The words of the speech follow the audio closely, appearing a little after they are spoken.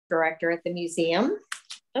Director at the museum.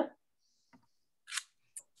 Oh.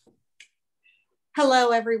 Hello,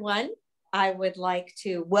 everyone. I would like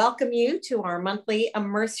to welcome you to our monthly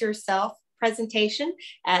Immerse Yourself presentation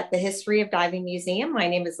at the History of Diving Museum. My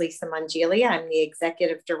name is Lisa Mongili. I'm the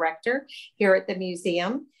Executive Director here at the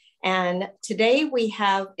museum. And today we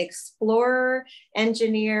have explorer,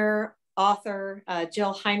 engineer, author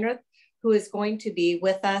Jill Heinerth, who is going to be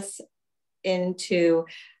with us into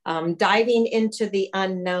diving into the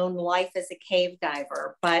unknown, life as a cave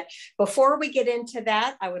diver. But before we get into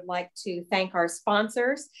that, I would like to thank our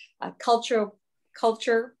sponsors,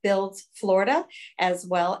 Culture Builds Florida, as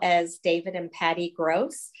well as David and Patty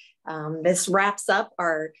Gross. This wraps up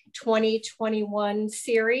our 2021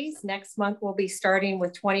 series. Next month, we'll be starting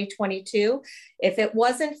with 2022. If it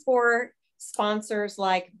wasn't for sponsors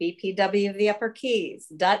like BPW of the Upper Keys,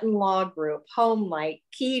 Dutton Law Group, Home Light,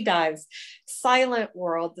 Key Dives, Silent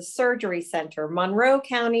World, the Surgery Center, Monroe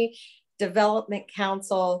County Development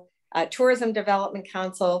Council, Tourism Development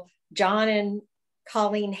Council, John and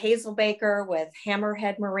Colleen Hazelbaker with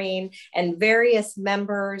Hammerhead Marine, and various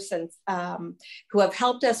members and who have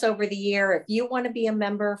helped us over the year. If you want to be a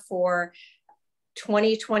member for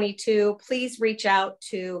 2022, please reach out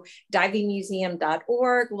to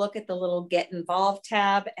divingmuseum.org, look at the little Get Involved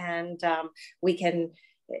tab, and we can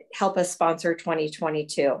help us sponsor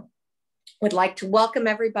 2022. Would like to welcome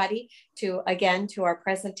everybody to our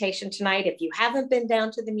presentation tonight. If you haven't been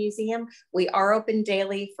down to the museum, we are open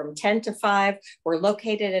daily from 10 to 5. We're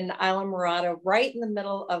located in Islamorada, right in the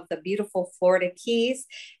middle of the beautiful Florida Keys.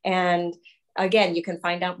 And again, you can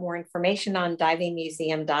find out more information on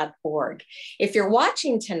divingmuseum.org. If you're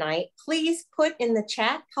watching tonight, please put in the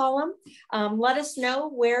chat column, let us know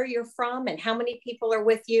where you're from and how many people are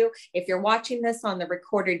with you. If you're watching this on the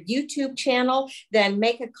recorded YouTube channel, then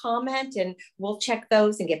make a comment and we'll check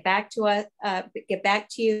those and get back to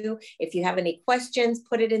you. If you have any questions,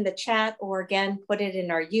 put it in the chat, or again, put it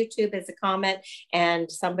in our YouTube as a comment,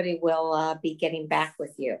 and somebody will be getting back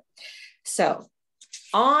with you. So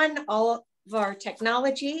on all of our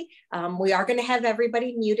technology, we are going to have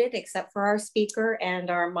everybody muted except for our speaker and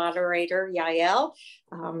our moderator, Yael,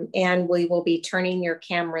 and we will be turning your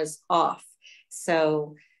cameras off.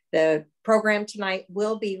 So the program tonight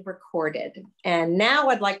will be recorded. And now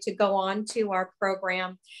I'd like to go on to our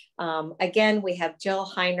program. Again, we have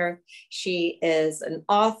Jill Heinerth. She is an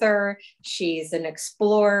author, she's an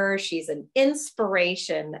explorer, she's an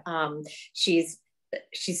inspiration.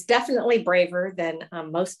 She's definitely braver than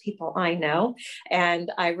most people I know. And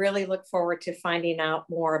I really look forward to finding out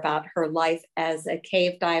more about her life as a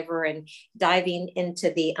cave diver and diving into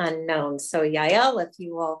the unknown. So Yael, if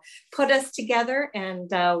you will put us together, and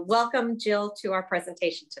welcome Jill to our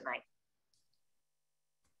presentation tonight.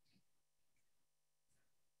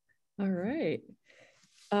 All right.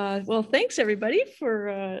 Well, thanks everybody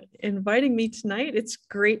for inviting me tonight. It's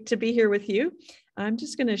great to be here with you. I'm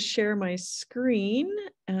just going to share my screen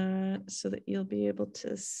so that you'll be able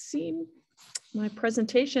to see my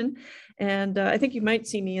presentation. And I think you might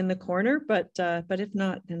see me in the corner, but if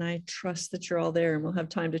not, then I trust that you're all there and we'll have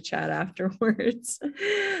time to chat afterwards.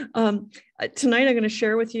 Tonight, I'm going to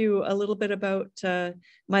share with you a little bit about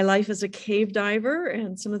my life as a cave diver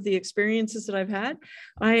and some of the experiences that I've had.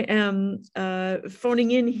 I am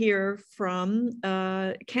phoning in here from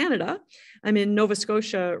Canada. I'm in Nova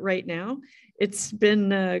Scotia right now. It's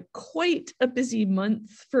been quite a busy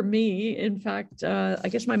month for me. In fact, I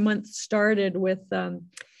guess my month started with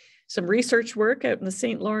some research work out in the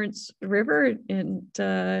St. Lawrence River, and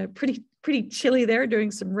pretty chilly there,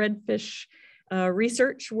 doing some redfish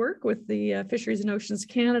research work with the Fisheries and Oceans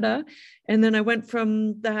Canada. And then I went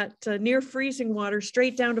from that near freezing water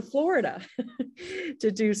straight down to Florida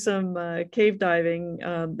to do some cave diving,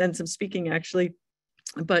 and some speaking actually,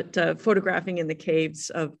 but photographing in the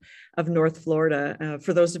caves of North Florida.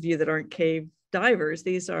 For those of you that aren't cave divers,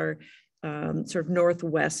 these are sort of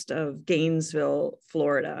northwest of Gainesville,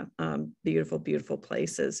 Florida. Beautiful, beautiful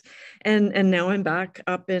places. And now I'm back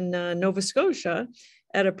up in Nova Scotia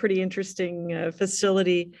at a pretty interesting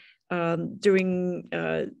facility, doing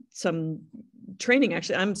some training.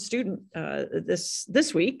 Actually, I'm a student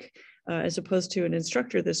this week, as opposed to an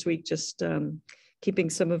instructor this week, just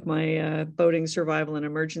keeping some of my boating, survival, and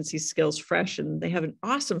emergency skills fresh. And they have an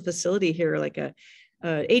awesome facility here, like a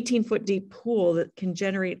 18-foot deep pool that can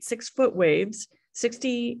generate 6-foot waves,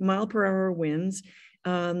 60-mile-per-hour winds,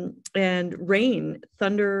 and rain,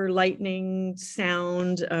 thunder, lightning,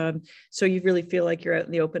 sound. So you really feel like you're out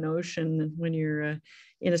in the open ocean when you're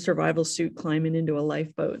in a survival suit climbing into a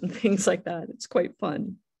lifeboat and things like that. It's quite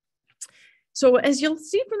fun. So as you'll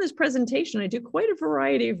see from this presentation, I do quite a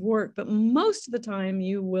variety of work, but most of the time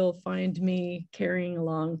you will find me carrying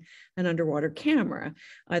along an underwater camera,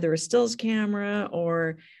 either a stills camera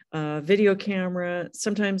or a video camera,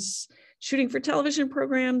 sometimes shooting for television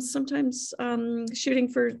programs, sometimes shooting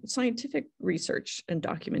for scientific research and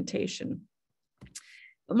documentation.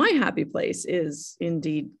 But my happy place is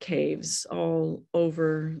indeed caves all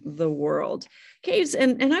over the world. Caves,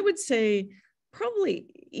 and I would say probably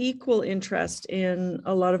equal interest in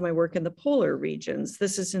a lot of my work in the polar regions.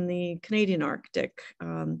 This is in the Canadian Arctic,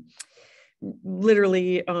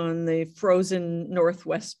 literally on the frozen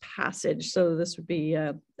Northwest Passage. So this would be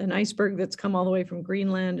an iceberg that's come all the way from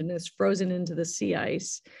Greenland and is frozen into the sea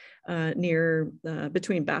ice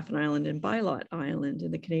between Baffin Island and Bylot Island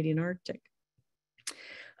in the Canadian Arctic.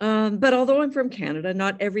 But although I'm from Canada,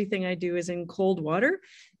 not everything I do is in cold water.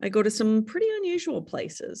 I go to some pretty unusual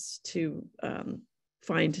places to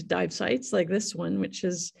find dive sites like this one, which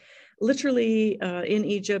is literally in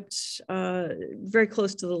Egypt, very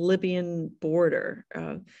close to the Libyan border.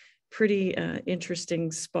 Pretty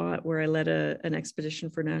interesting spot where I led an expedition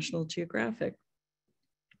for National Geographic.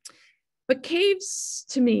 But caves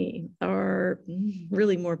to me are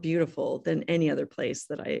really more beautiful than any other place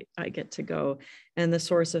that I get to go, and the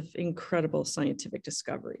source of incredible scientific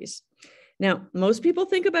discoveries. Now, most people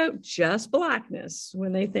think about just blackness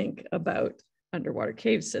when they think about underwater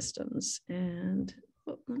cave systems. And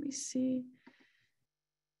let me see.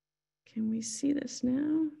 Can we see this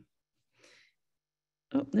now?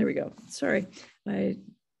 Oh, there we go. Sorry, I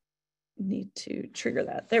need to trigger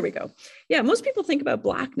that. There we go. Yeah, most people think about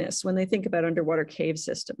blackness when they think about underwater cave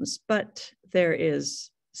systems, but there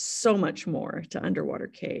is so much more to underwater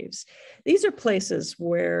caves. These are places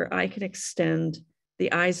where I can extend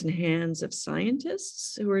the eyes and hands of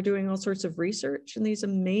scientists who are doing all sorts of research in these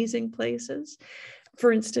amazing places.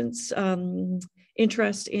 For instance,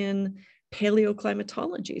 interest in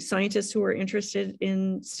paleoclimatology, scientists who are interested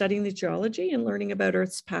in studying the geology and learning about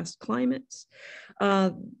Earth's past climates.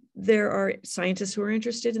 There are scientists who are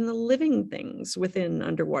interested in the living things within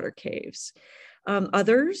underwater caves.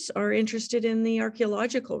 Others are interested in the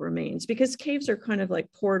archaeological remains, because caves are kind of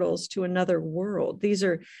like portals to another world. These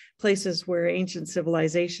are places where ancient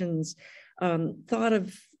civilizations thought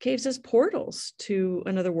of caves as portals to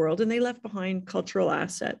another world, and they left behind cultural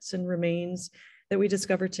assets and remains that we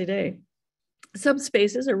discover today. Some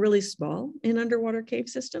spaces are really small in underwater cave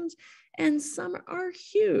systems, and some are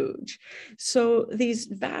huge. So these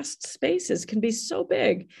vast spaces can be so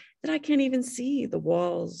big that I can't even see the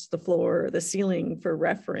walls, the floor, the ceiling for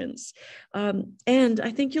reference. And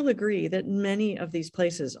I think you'll agree that many of these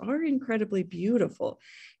places are incredibly beautiful,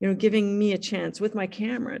 giving me a chance with my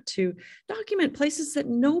camera to document places that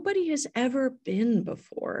nobody has ever been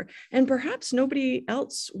before, and perhaps nobody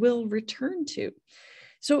else will return to.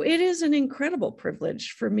 So it is an incredible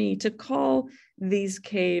privilege for me to call these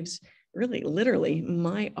caves really literally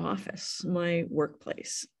my office, my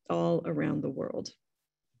workplace, all around the world.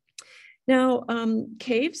 Now,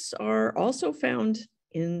 caves are also found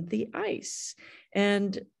in the ice.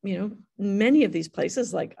 And, many of these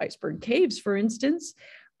places, like iceberg caves, for instance,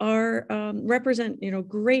 represent,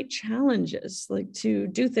 great challenges, like to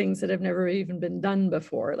do things that have never even been done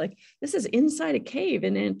before. Like this is inside a cave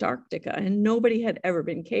in Antarctica, and nobody had ever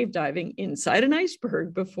been cave diving inside an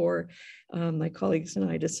iceberg before my colleagues and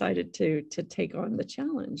I decided to take on the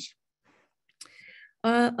challenge.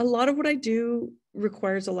 A lot of what I do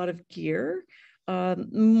requires a lot of gear.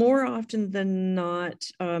 More often than not,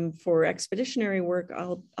 for expeditionary work,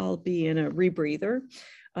 I'll be in a rebreather.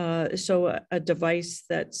 So a device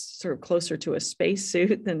that's sort of closer to a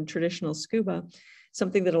spacesuit than traditional scuba,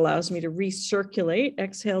 something that allows me to recirculate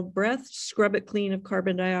exhaled breath, scrub it clean of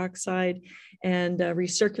carbon dioxide, and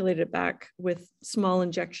recirculate it back with small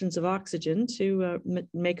injections of oxygen to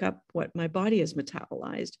make up what my body has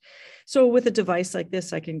metabolized. So with a device like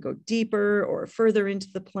this, I can go deeper or further into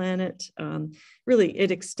the planet. Really,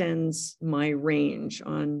 it extends my range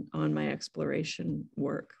on my exploration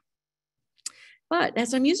work. But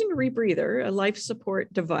as I'm using a rebreather, a life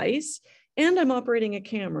support device, and I'm operating a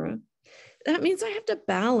camera, that means I have to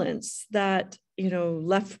balance that,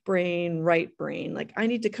 left brain, right brain. Like I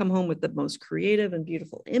need to come home with the most creative and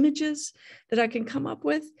beautiful images that I can come up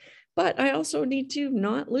with, but I also need to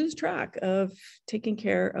not lose track of taking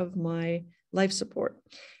care of my life support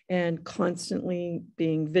and constantly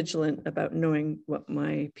being vigilant about knowing what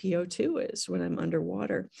my PO2 is when I'm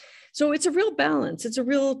underwater. So it's a real balance. It's a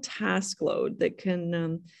real task load that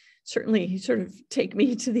can certainly sort of take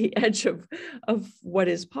me to the edge of what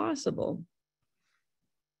is possible.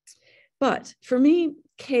 But for me,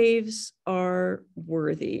 caves are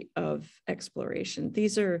worthy of exploration.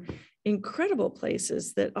 These are incredible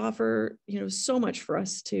places that offer, so much for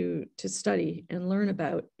us to study and learn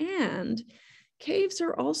about. And caves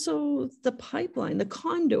are also the pipeline, the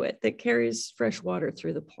conduit that carries fresh water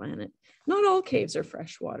through the planet. Not all caves are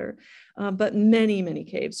freshwater, but many, many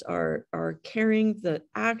caves are carrying the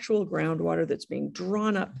actual groundwater that's being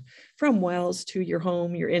drawn up from wells to your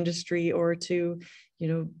home, your industry, or to,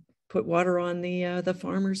 put water on the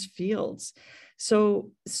farmers' fields.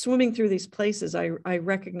 So swimming through these places, I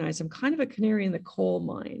recognize I'm kind of a canary in the coal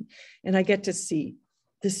mine, and I get to see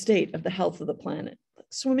the state of the health of the planet,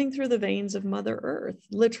 swimming through the veins of Mother Earth,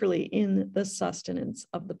 literally in the sustenance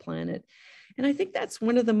of the planet. And I think that's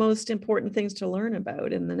one of the most important things to learn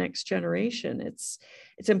about in the next generation. It's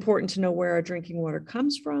important to know where our drinking water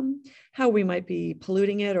comes from, how we might be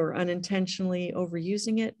polluting it or unintentionally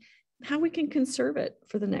overusing it, how we can conserve it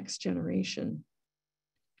for the next generation.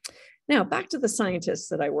 Now, back to the scientists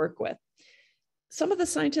that I work with. Some of the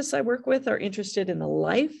scientists I work with are interested in the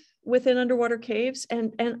life within underwater caves,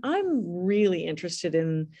 and I'm really interested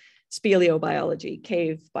in speleobiology,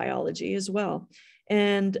 cave biology as well.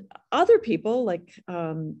 And other people, like,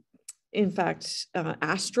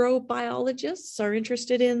 astrobiologists, are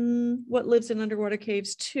interested in what lives in underwater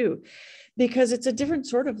caves too, because it's a different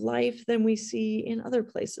sort of life than we see in other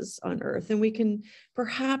places on Earth. And we can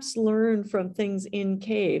perhaps learn from things in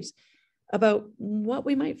caves about what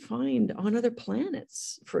we might find on other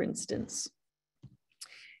planets, for instance.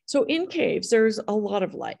 So in caves, there's a lot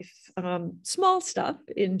of life, small stuff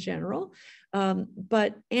in general,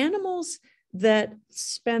 but animals that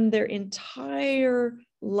spend their entire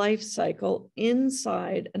life cycle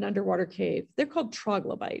inside an underwater cave, they're called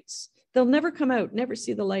troglobites. They'll never come out, never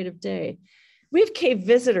see the light of day. We have cave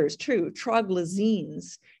visitors, true,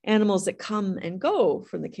 troglazines, animals that come and go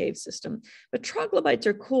from the cave system. But troglobites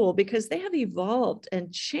are cool because they have evolved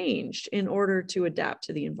and changed in order to adapt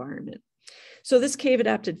to the environment. So this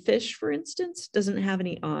cave-adapted fish, for instance, doesn't have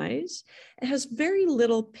any eyes. It has very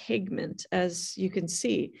little pigment, as you can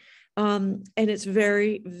see. And it's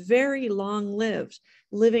very, very long-lived,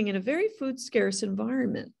 living in a very food-scarce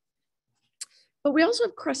environment. But we also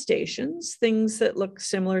have crustaceans, things that look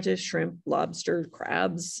similar to shrimp, lobster,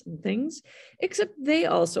 crabs, and things, except they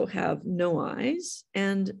also have no eyes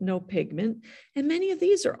and no pigment. And many of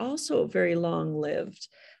these are also very long-lived.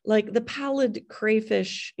 Like the pallid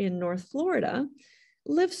crayfish in North Florida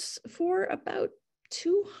lives for about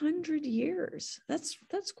 200 years. That's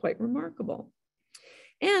quite remarkable.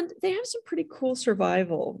 And they have some pretty cool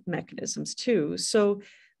survival mechanisms too. So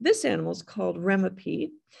this animal is called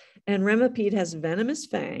remipede, and remipede has venomous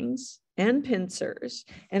fangs and pincers,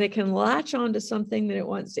 and it can latch onto something that it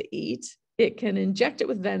wants to eat. It can inject it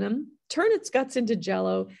with venom, turn its guts into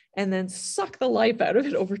jello, and then suck the life out of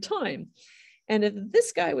it over time. And if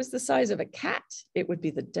this guy was the size of a cat, it would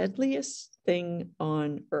be the deadliest thing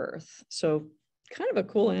on Earth. So kind of a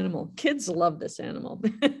cool animal. Kids love this animal.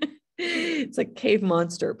 It's like cave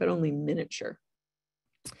monster, but only miniature.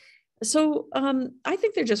 So I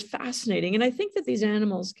think they're just fascinating. And I think that these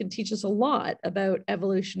animals can teach us a lot about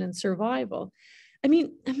evolution and survival. I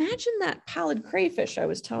mean, imagine that pallid crayfish I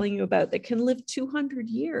was telling you about that can live 200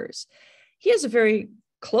 years. He has a very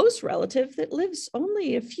close relative that lives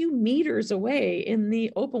only a few meters away in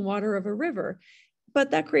the open water of a river. But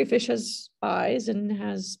that crayfish has eyes and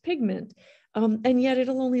has pigment. And yet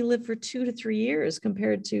it'll only live for 2 to 3 years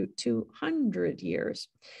compared to 200 years.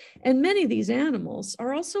 And many of these animals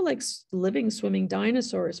are also like living, swimming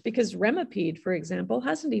dinosaurs, because remipede, for example,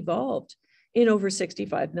 hasn't evolved in over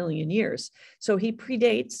 65 million years. So he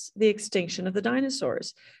predates the extinction of the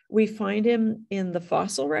dinosaurs. We find him in the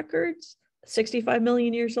fossil records, 65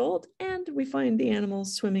 million years old, and we find the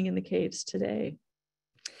animals swimming in the caves today.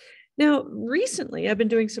 Now, recently, I've been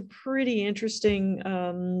doing some pretty interesting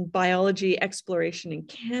biology exploration in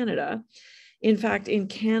Canada. In fact, in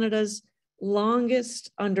Canada's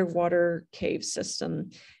longest underwater cave system,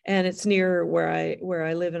 and it's near where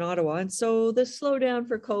I live in Ottawa. And so the slowdown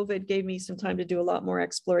for COVID gave me some time to do a lot more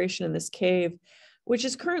exploration in this cave, which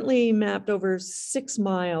is currently mapped over 6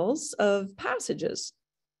 miles of passages.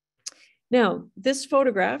 Now, this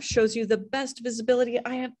photograph shows you the best visibility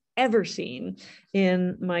I have ever seen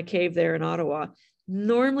in my cave there in Ottawa.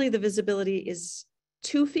 Normally the visibility is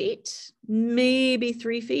 2 feet, maybe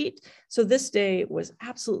 3 feet. So this day was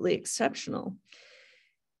absolutely exceptional.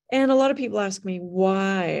 And a lot of people ask me,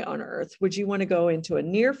 why on earth would you want to go into a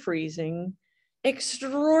near freezing,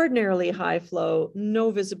 extraordinarily high flow,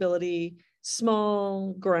 no visibility,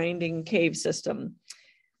 small grinding cave system?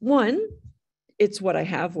 One, it's what I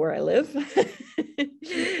have where I live.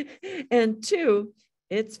 And two,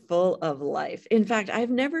 it's full of life. In fact, I've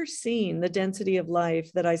never seen the density of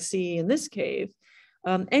life that I see in this cave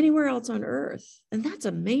anywhere else on Earth. And that's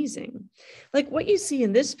amazing. Like what you see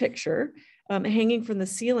in this picture, hanging from the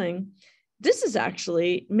ceiling, this is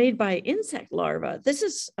actually made by insect larvae. This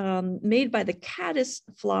is made by the caddis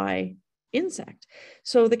fly insect.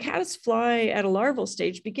 So the caddis fly at a larval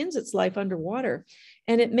stage begins its life underwater,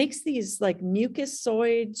 and it makes these like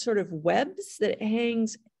mucosoid sort of webs that it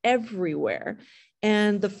hangs everywhere.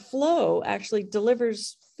 And the flow actually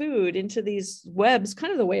delivers food into these webs,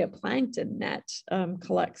 kind of the way a plankton net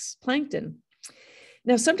collects plankton.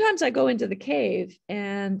 Now, sometimes I go into the cave,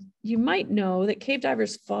 and you might know that cave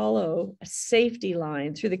divers follow a safety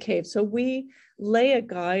line through the cave. So we lay a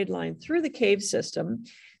guideline through the cave system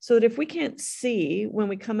so that if we can't see when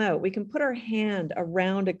we come out, we can put our hand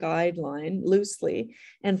around a guideline loosely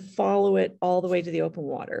and follow it all the way to the open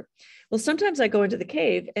water. Well, sometimes I go into the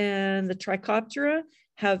cave and the Trichoptera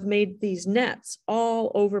have made these nets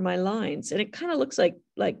all over my lines, and it kind of looks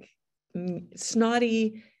like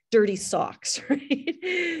snotty, dirty socks,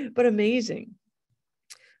 right? But amazing.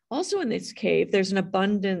 Also in this cave, there's an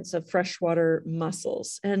abundance of freshwater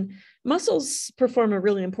mussels, and mussels perform a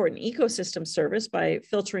really important ecosystem service by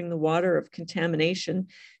filtering the water of contamination,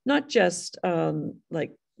 not just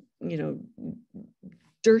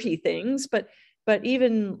dirty things, but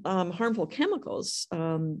even harmful chemicals.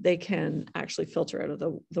 They can actually filter out of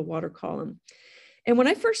the water column. And when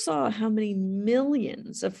I first saw how many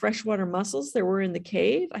millions of freshwater mussels there were in the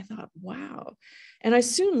cave, I thought, wow. And I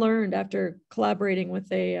soon learned, after collaborating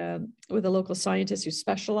with a local scientist who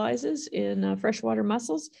specializes in freshwater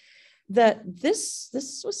mussels, that this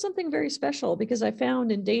was something very special, because I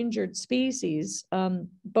found endangered species,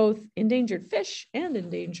 both endangered fish and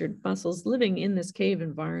endangered mussels, living in this cave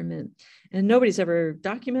environment. And nobody's ever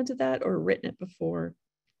documented that or written it before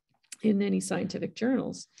in any scientific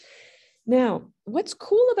journals. Now, what's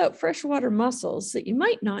cool about freshwater mussels that you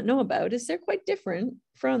might not know about is they're quite different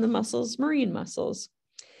from the marine mussels.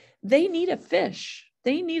 They need a fish.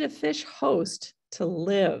 They need a fish host to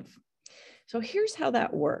live. So here's how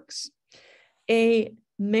that works. A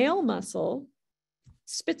male mussel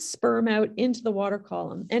spits sperm out into the water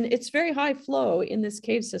column, and it's very high flow in this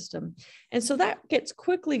cave system. And so that gets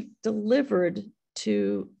quickly delivered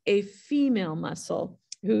to a female mussel,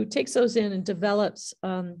 who takes those in and develops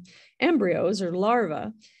embryos or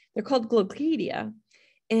larvae. They're called glochidia.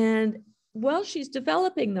 And while she's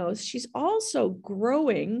developing those, she's also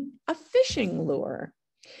growing a fishing lure.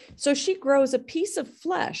 So she grows a piece of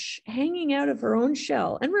flesh hanging out of her own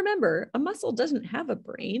shell. And remember, a mussel doesn't have a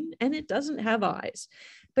brain and it doesn't have eyes,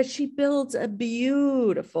 but she builds a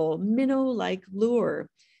beautiful minnow-like lure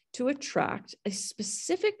to attract a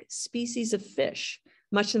specific species of fish,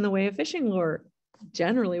 much in the way a fishing lure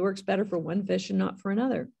generally works better for one fish and not for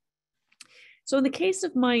another. So in the case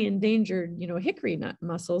of my endangered, hickory nut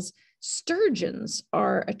mussels, sturgeons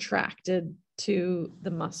are attracted to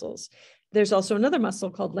the mussels. There's also another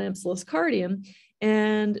mussel called Lampsilus cardium,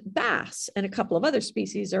 and bass and a couple of other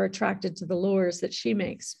species are attracted to the lures that she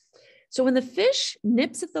makes. So when the fish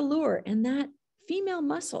nips at the lure, and that female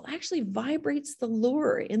mussel actually vibrates the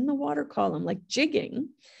lure in the water column like jigging,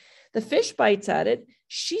 the fish bites at it,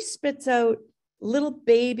 she spits out little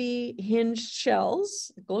baby hinged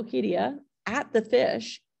shells, glochidia, at the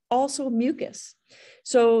fish, also mucus.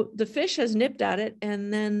 So the fish has nipped at it,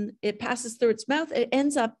 and then it passes through its mouth. It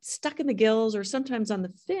ends up stuck in the gills or sometimes on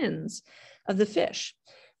the fins of the fish.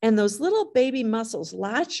 And those little baby mussels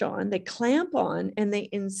latch on, they clamp on, and they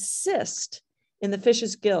insist in the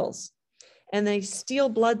fish's gills. And they steal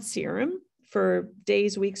blood serum for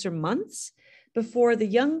days, weeks, or months before the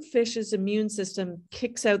young fish's immune system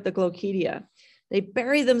kicks out the glochidia. They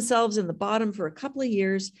bury themselves in the bottom for a couple of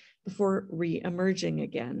years before re-emerging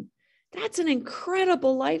again. That's an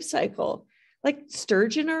incredible life cycle. Like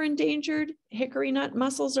sturgeon are endangered, hickory nut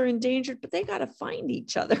mussels are endangered, but they got to find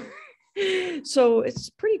each other. So it's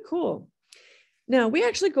pretty cool. Now, we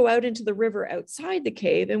actually go out into the river outside the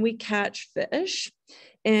cave and we catch fish,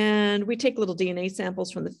 and we take little DNA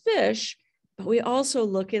samples from the fish, but we also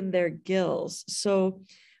look in their gills. So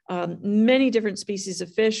many different species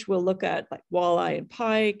of fish we'll look at, like walleye and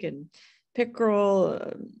pike and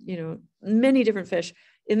pickerel, many different fish.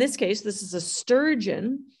 In this case, this is a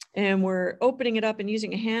sturgeon, and we're opening it up and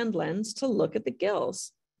using a hand lens to look at the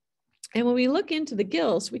gills. And when we look into the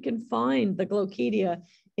gills, we can find the glochidia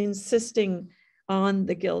insisting on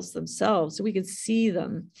the gills themselves, so we can see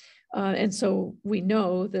them. And so we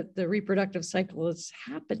know that the reproductive cycle is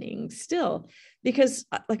happening still, because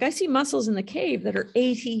like I see mussels in the cave that are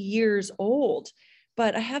 80 years old,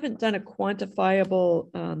 but I haven't done a quantifiable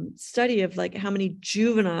study of like how many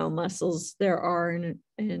juvenile mussels there are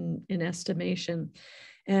in estimation.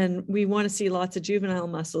 And we want to see lots of juvenile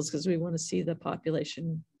mussels because we want to see the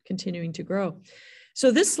population continuing to grow. So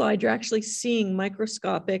this slide, you're actually seeing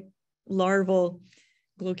microscopic larval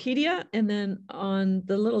Glochidia, and then on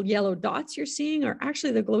the little yellow dots you're seeing are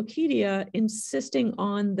actually the Glochidia insisting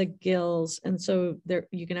on the gills. And so there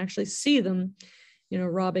you can actually see them, you know,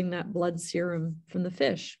 robbing that blood serum from the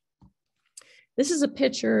fish. This is a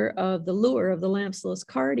picture of the lure of the Lampsilus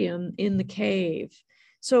cardium in the cave.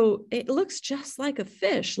 So it looks just like a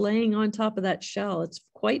fish laying on top of that shell. It's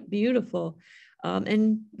quite beautiful.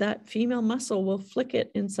 And that female mussel will flick it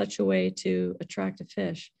in such a way to attract a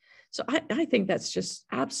fish. So I think that's just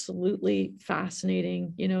absolutely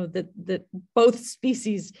fascinating, you know, that both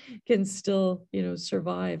species can still, you know,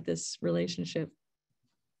 survive this relationship.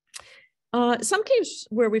 Some caves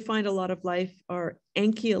where we find a lot of life are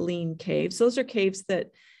anchialine caves. Those are caves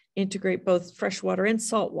that integrate both freshwater and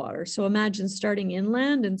saltwater. So imagine starting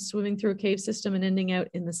inland and swimming through a cave system and ending out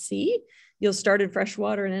in the sea. You'll start in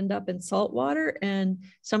freshwater and end up in saltwater. And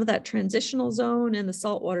some of that transitional zone and the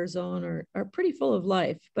saltwater zone are pretty full of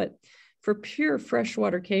life. But for pure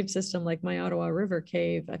freshwater cave system like my Ottawa River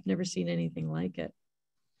cave, I've never seen anything like it.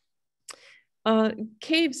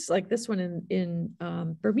 Caves like this one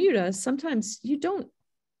in Bermuda, sometimes you don't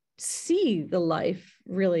see the life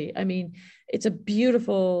really. I mean, it's a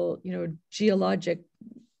beautiful, you know, geologic,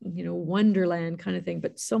 you know, wonderland kind of thing,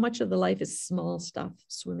 but so much of the life is small stuff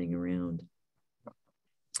swimming around.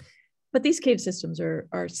 But these cave systems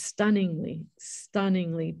are stunningly,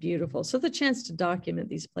 stunningly beautiful. So the chance to document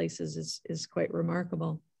these places is quite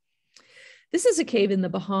remarkable. This is a cave in the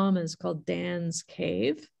Bahamas called Dan's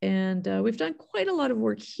Cave. And we've done quite a lot of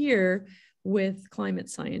work here with climate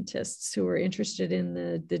scientists who are interested in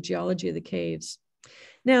the geology of the caves.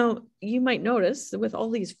 Now, you might notice that with all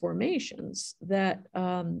these formations that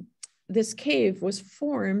this cave was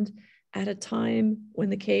formed at a time when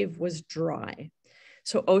the cave was dry.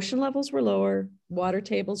 So ocean levels were lower, water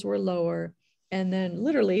tables were lower, and then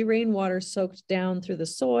literally rainwater soaked down through the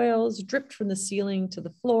soils, dripped from the ceiling to the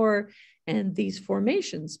floor, and these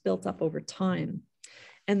formations built up over time.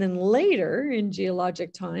 And then later in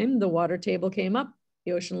geologic time, the water table came up,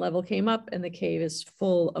 the ocean level came up, and the cave is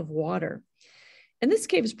full of water. And this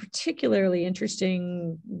cave is particularly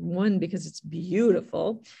interesting, one, because it's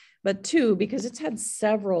beautiful, but two, because it's had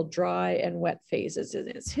several dry and wet phases in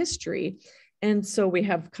its history. And so we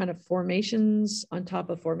have kind of formations on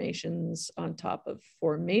top of formations on top of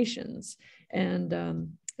formations. And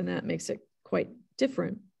that makes it quite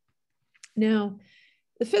different. Now,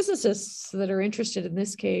 the physicists that are interested in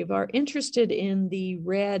this cave are interested in the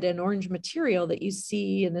red and orange material that you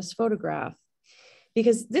see in this photograph,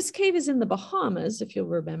 because this cave is in the Bahamas, if you'll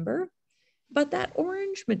remember, but that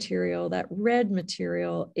orange material, that red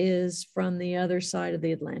material is from the other side of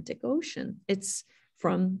the Atlantic Ocean. It's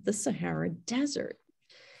from the Sahara Desert.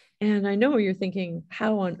 And I know you're thinking,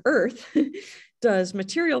 how on earth does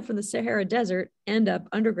material from the Sahara Desert end up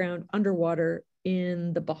underground, underwater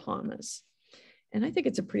in the Bahamas? And I think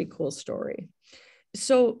it's a pretty cool story.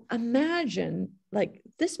 So imagine like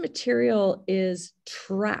this material is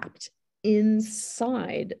trapped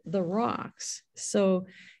inside the rocks. So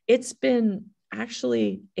it's been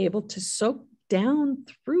actually able to soak down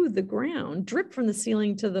through the ground, drip from the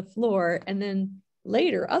ceiling to the floor, and then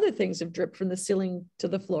later, other things have dripped from the ceiling to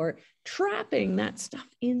the floor, trapping that stuff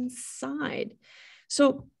inside.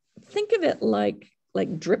 So think of it like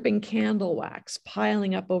dripping candle wax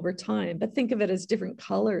piling up over time, but think of it as different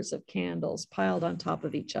colors of candles piled on top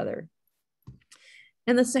of each other.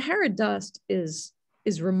 And the Sahara dust is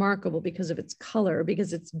remarkable because of its color,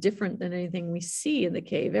 because it's different than anything we see in the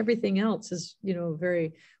cave. Everything else is, you know,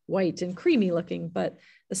 very white and creamy looking, but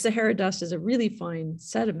the Sahara dust is a really fine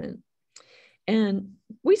sediment. And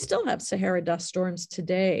we still have Sahara dust storms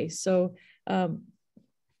today. So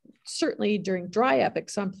certainly during dry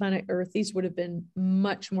epochs on planet Earth, these would have been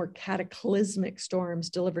much more cataclysmic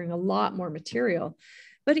storms, delivering a lot more material.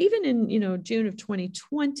 But even in, you know, June of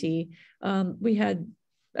 2020, we had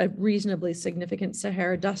a reasonably significant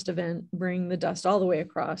Sahara dust event bring the dust all the way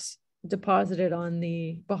across, deposited on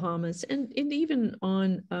the Bahamas and even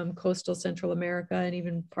on coastal Central America and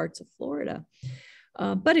even parts of Florida.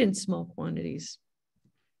 But in small quantities.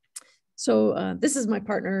 So this is my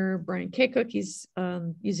partner, Brian Kaycook. He's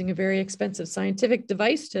using a very expensive scientific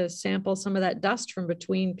device to sample some of that dust from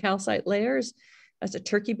between calcite layers as a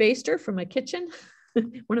turkey baster from my kitchen.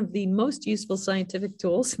 One of the most useful scientific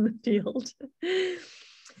tools in the field.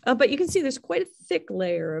 But you can see there's quite a thick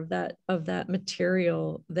layer of that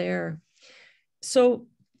material there. So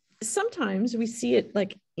sometimes we see it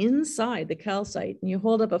like inside the calcite, and you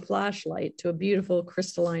hold up a flashlight to a beautiful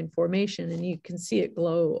crystalline formation and you can see it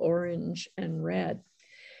glow orange and red.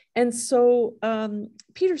 And so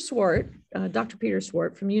Peter Swart, Dr. Peter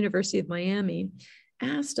Swart from University of Miami,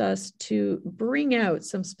 asked us to bring out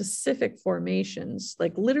some specific formations,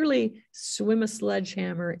 like literally swim a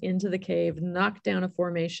sledgehammer into the cave, knock down a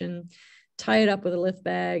formation, tie it up with a lift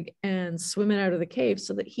bag, and swim it out of the cave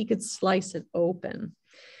so that he could slice it open.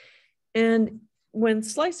 And when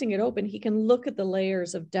slicing it open, he can look at the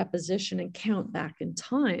layers of deposition and count back in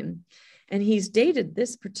time. And he's dated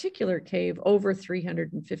this particular cave over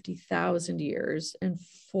 350,000 years and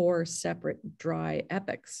 4 separate dry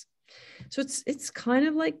epochs. So it's kind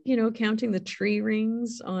of like, you know, counting the tree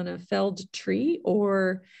rings on a felled tree,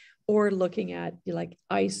 or looking at like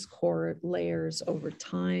ice core layers over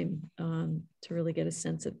time to really get a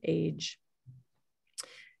sense of age.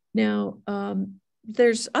 Now,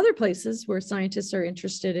 there's other places where scientists are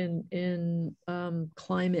interested in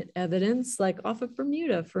climate evidence, like off of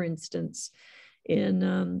Bermuda, for instance.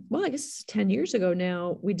 In, well, I guess 10 years ago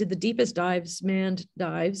now, we did the deepest dives, manned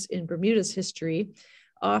dives in Bermuda's history,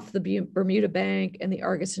 off the Bermuda Bank and the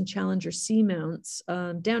Argus and Challenger seamounts,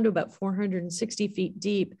 down to about 460 feet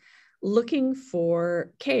deep, looking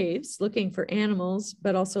for caves, looking for animals,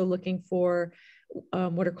 but also looking for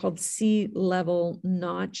what are called sea level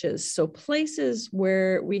notches. So places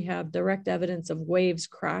where we have direct evidence of waves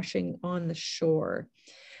crashing on the shore.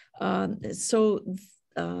 We use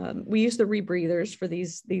the rebreathers for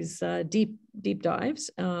these deep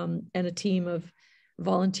dives, and a team of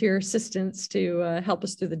volunteer assistants to help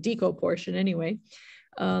us through the deco portion anyway.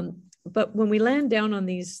 But when we land down on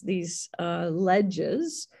these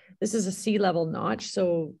ledges, this is a sea level notch.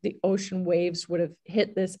 So the ocean waves would have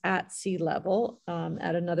hit this at sea level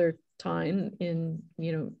at another time in,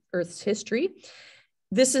 you know, Earth's history.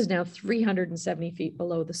 This is now 370 feet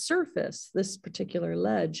below the surface, this particular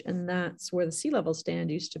ledge, and that's where the sea level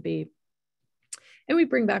stand used to be. And we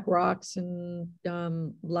bring back rocks and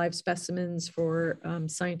live specimens for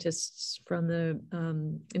scientists from the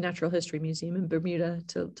Natural History Museum in Bermuda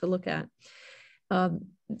to look at.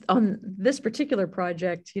 On this particular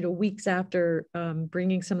project, you know, weeks after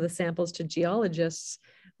bringing some of the samples to geologists,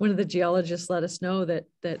 one of the geologists let us know that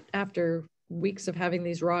after weeks of having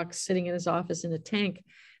these rocks sitting in his office in a tank,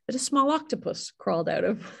 that a small octopus crawled out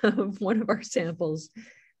of one of our samples,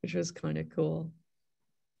 which was kind of cool.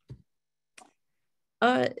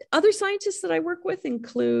 Other scientists that I work with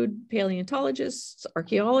include paleontologists,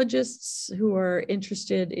 archaeologists who are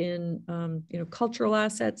interested in you know, cultural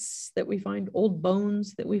assets that we find, old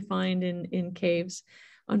bones that we find in caves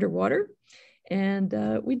underwater. And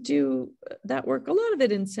we do that work, a lot of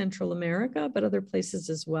it in Central America, but other places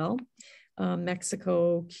as well.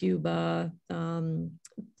 Mexico, Cuba,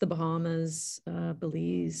 the Bahamas,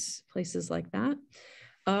 Belize, places like that.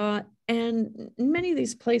 And many of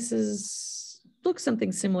these places look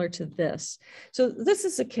something similar to this. So this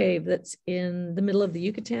is a cave that's in the middle of the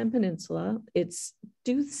Yucatan Peninsula. It's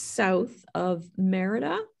due south of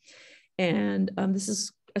Merida. And this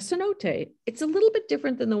is a cenote. It's a little bit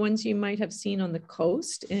different than the ones you might have seen on the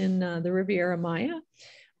coast in the Riviera Maya,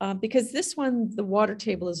 because this one, the water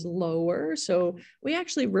table is lower. So we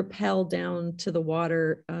actually rappel down to the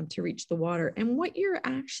water to reach the water. And what you're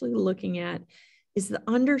actually looking at is the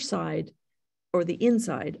underside or the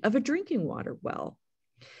inside of a drinking water well.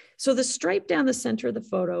 So the stripe down the center of the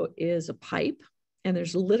photo is a pipe, and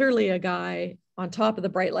there's literally a guy on top of the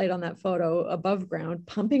bright light on that photo above ground,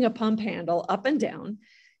 pumping a pump handle up and down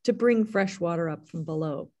to bring fresh water up from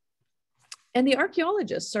below. And the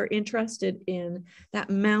archaeologists are interested in that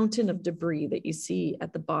mountain of debris that you see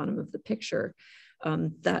at the bottom of the picture.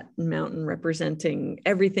 That mountain representing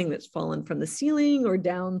everything that's fallen from the ceiling or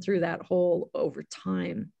down through that hole over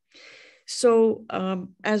time. So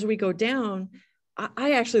as we go down,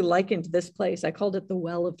 I actually likened this place, I called it the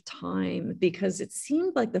Well of Time, because it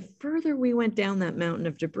seemed like the further we went down that mountain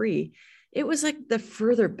of debris, it was like the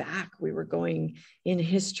further back we were going in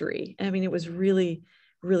history. I mean, it was really,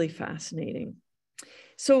 really fascinating.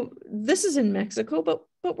 So this is in Mexico, but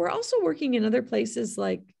we're also working in other places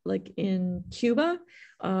like in Cuba,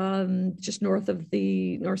 just north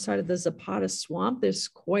side of the Zapata swamp. There's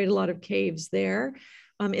quite a lot of caves there.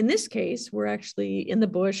 In this case, we're actually in the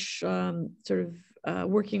bush,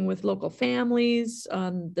 working with local families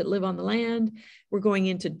that live on the land. We're going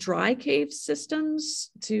into dry cave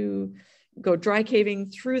systems to go dry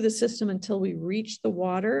caving through the system until we reach the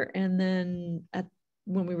water. And then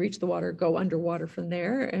when we reach the water, go underwater from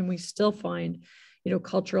there. And we still find, you know,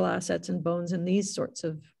 cultural assets and bones in these sorts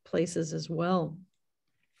of places as well.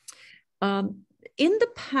 In the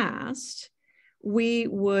past, we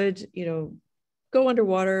would, go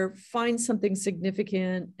underwater, find something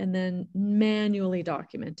significant, and then manually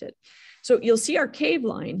document it. So you'll see our cave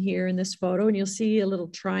line here in this photo, and you'll see a little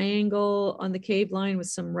triangle on the cave line with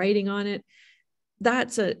some writing on it.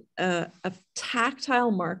 That's a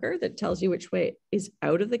tactile marker that tells you which way is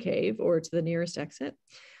out of the cave or to the nearest exit.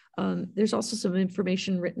 There's also some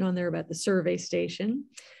information written on there about the survey station.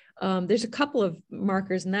 There's a couple of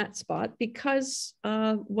markers in that spot because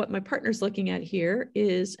what my partner's looking at here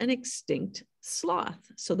is an extinct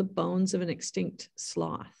sloth. So the bones of an extinct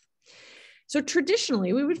sloth. So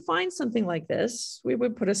traditionally, we would find something like this. We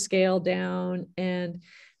would put a scale down. And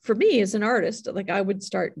for me as an artist, like I would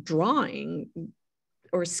start drawing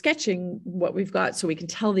or sketching what we've got so we can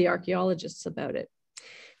tell the archaeologists about it.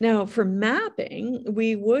 Now for mapping,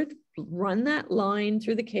 we would run that line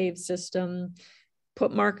through the cave system,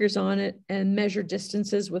 put markers on it and measure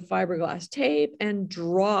distances with fiberglass tape and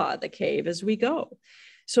draw the cave as we go.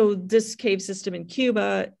 So this cave system in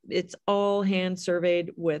Cuba, it's all hand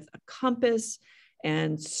surveyed with a compass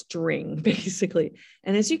and string, basically.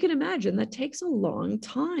 And as you can imagine, that takes a long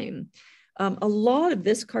time. A lot of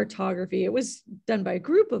this cartography, it was done by a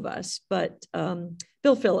group of us, but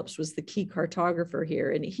Bill Phillips was the key cartographer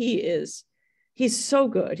here. And he's so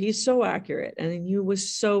good. He's so accurate. And he was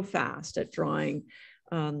so fast at drawing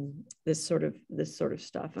this sort of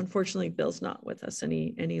stuff. Unfortunately, Bill's not with us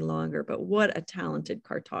any longer, but what a talented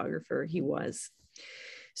cartographer he was.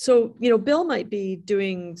 So, Bill might be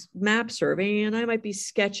doing map surveying and I might be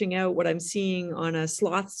sketching out what I'm seeing on a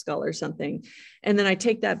sloth skull or something. And then I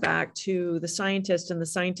take that back to the scientist and the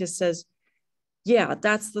scientist says, yeah,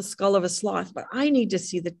 that's the skull of a sloth, but I need to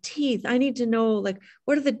see the teeth. I need to know, like,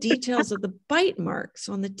 what are the details of the bite marks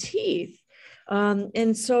on the teeth?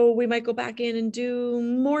 And so we might go back in and do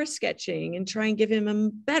more sketching and try and give him a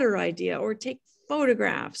better idea or take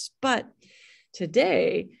photographs. But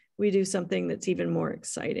today we do something that's even more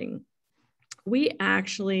exciting. We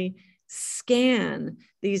actually scan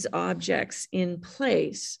these objects in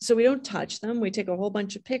place. So we don't touch them. We take a whole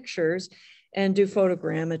bunch of pictures and do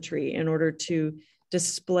photogrammetry in order to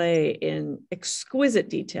display in exquisite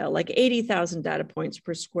detail, like 80,000 data points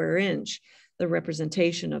per square inch, the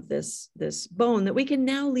representation of this bone that we can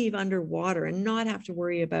now leave underwater and not have to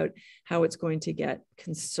worry about how it's going to get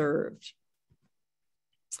conserved.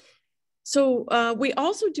 So we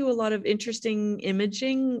also do a lot of interesting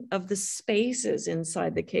imaging of the spaces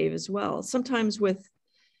inside the cave as well, sometimes with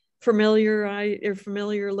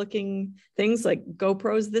familiar looking things like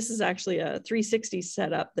GoPros. This is actually a 360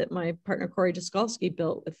 setup that my partner Corey Jaskolski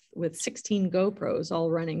built with 16 GoPros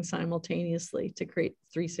all running simultaneously to create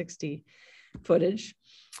 360 footage.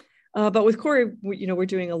 But with Corey, we're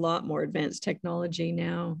doing a lot more advanced technology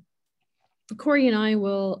now. Corey and I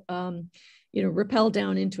will rappel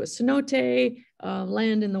down into a cenote,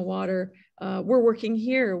 land in the water. We're working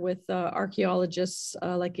here with archaeologists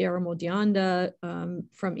like Guillermo de Anda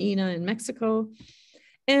from INA in Mexico.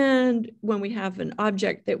 And when we have an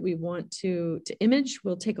object that we want to image,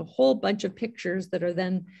 we'll take a whole bunch of pictures that are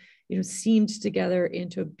then seamed together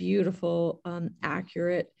into a beautiful,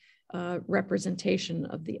 accurate representation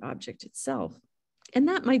of the object itself. And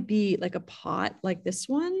that might be like a pot like this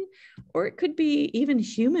one, or it could be even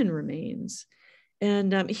human remains.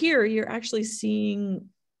 And here you're actually seeing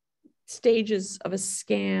stages of a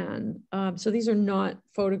scan. So these are not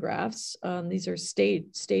photographs. These are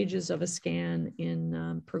stages of a scan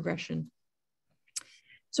in progression.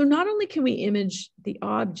 So not only can we image the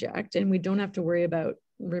object and we don't have to worry about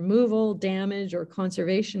removal, damage, or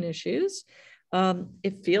conservation issues,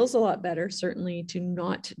 it feels a lot better, certainly, to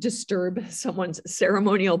not disturb someone's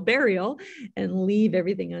ceremonial burial and leave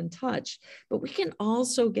everything untouched. But we can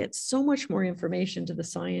also get so much more information to the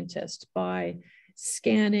scientist by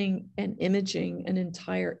scanning and imaging an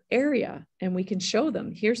entire area. And we can show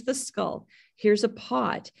them, here's the skull, here's a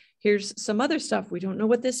pot, here's some other stuff. We don't know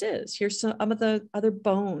what this is. Here's some of the other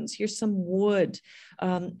bones, here's some wood.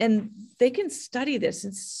 And they can study this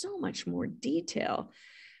in so much more detail.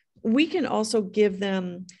 We can also give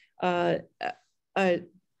them a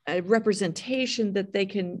representation that they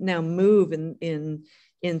can now move in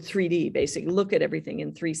 3D, basically look at everything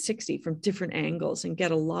in 360 from different angles and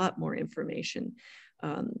get a lot more information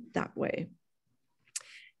that way.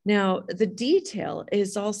 Now, the detail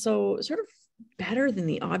is also sort of better than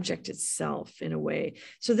the object itself in a way.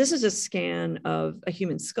 So this is a scan of a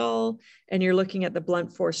human skull, and you're looking at the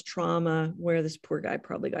blunt force trauma where this poor guy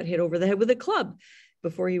probably got hit over the head with a club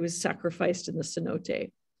before he was sacrificed in the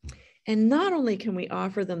cenote. And not only can we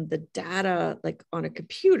offer them the data like on a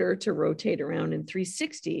computer to rotate around in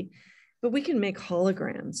 360, but we can make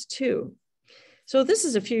holograms too. So this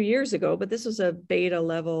is a few years ago, but this was a beta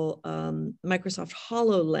level Microsoft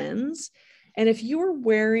HoloLens. And if you're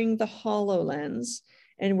wearing the HoloLens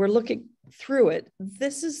and we're looking through it,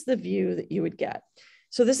 this is the view that you would get.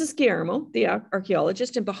 So this is Guillermo, the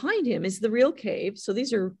archaeologist, and behind him is the real cave. So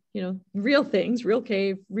these are, real things, real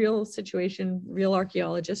cave, real situation, real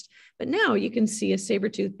archaeologist. But now you can see a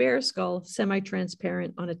saber-toothed bear skull,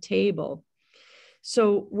 semi-transparent on a table.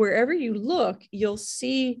 So wherever you look, you'll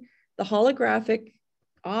see the holographic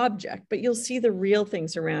object, but you'll see the real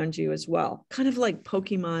things around you as well, kind of like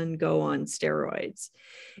Pokemon Go on steroids.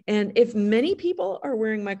 And if many people are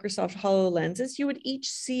wearing Microsoft HoloLenses, you would each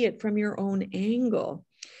see it from your own angle.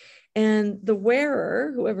 And the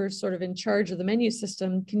wearer, whoever's sort of in charge of the menu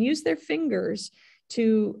system, can use their fingers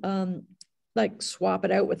to like swap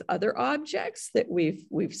it out with other objects that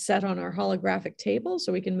we've set on our holographic table.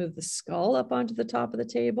 So we can move the skull up onto the top of the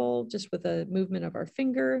table just with a movement of our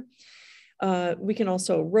finger. We can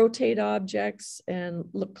also rotate objects and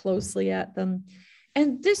look closely at them.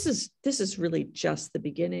 And this is really just the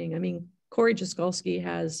beginning. I mean, Corey Jaskolski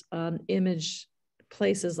has imaged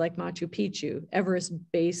places like Machu Picchu, Everest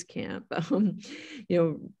Base Camp,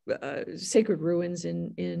 sacred ruins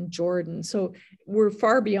in Jordan. So we're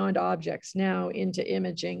far beyond objects now into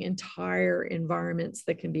imaging entire environments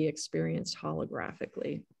that can be experienced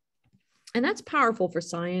holographically. And that's powerful for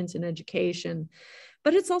science and education,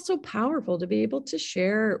 but it's also powerful to be able to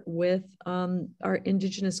share with our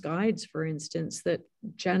Indigenous guides, for instance, that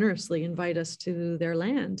generously invite us to their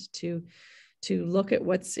land to look at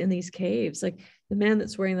what's in these caves. Like the man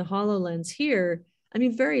that's wearing the HoloLens here, I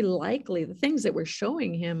mean, very likely the things that we're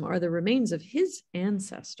showing him are the remains of his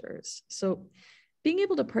ancestors. So being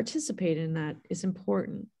able to participate in that is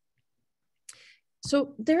important.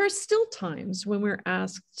 So there are still times when we're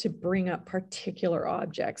asked to bring up particular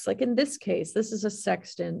objects. Like in this case, this is a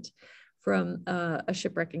sextant from a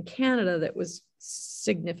shipwreck in Canada that was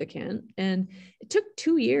significant. And it took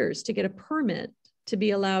 2 years to get a permit to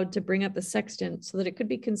be allowed to bring up the sextant so that it could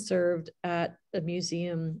be conserved at a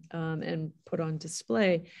museum and put on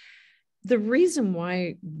display. The reason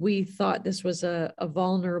why we thought this was a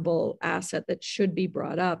vulnerable asset that should be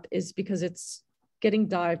brought up is because it's getting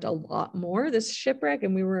dived a lot more, this shipwreck,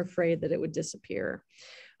 and we were afraid that it would disappear.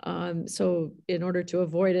 So in order to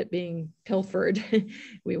avoid it being pilfered,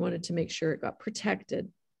 we wanted to make sure it got protected.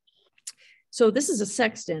 So this is a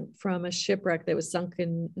sextant from a shipwreck that was sunk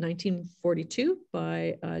in 1942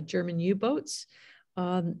 by German U-boats.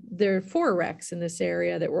 There are 4 wrecks in this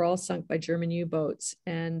area that were all sunk by German U-boats,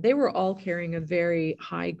 and they were all carrying a very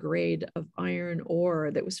high grade of iron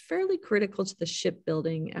ore that was fairly critical to the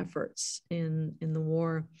shipbuilding efforts in the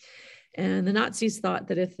war. And the Nazis thought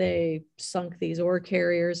that if they sunk these ore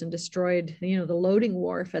carriers and destroyed, the loading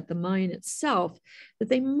wharf at the mine itself, that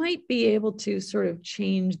they might be able to sort of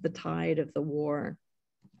change the tide of the war.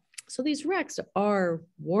 So these wrecks are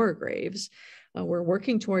war graves. We're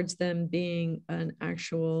working towards them being an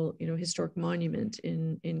actual, historic monument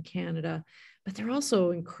in Canada, but they're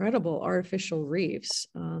also incredible artificial reefs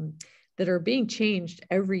that are being changed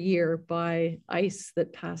every year by ice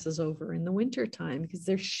that passes over in the wintertime because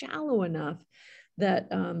they're shallow enough that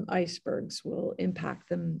icebergs will impact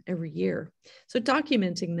them every year. So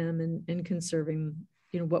documenting them and conserving,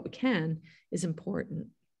 what we can is important.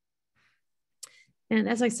 And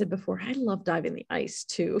as I said before, I love diving the ice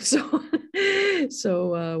too. So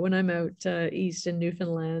when I'm out east in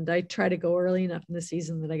Newfoundland, I try to go early enough in the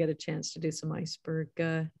season that I get a chance to do some iceberg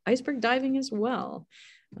diving as well,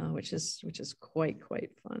 which is quite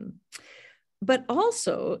fun. But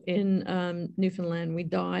also in Newfoundland, we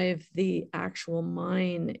dive the actual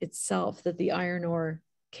mine itself that the iron ore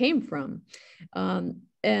came from.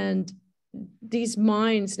 And these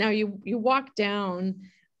mines, now you walk down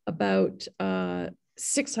about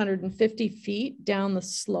 650 feet down the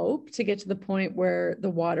slope to get to the point where the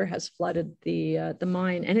water has flooded the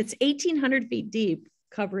mine, and it's 1,800 feet deep,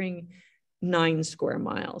 covering 9 square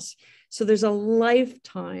miles. So there's a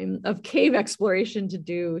lifetime of cave exploration to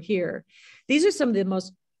do here. These are some of the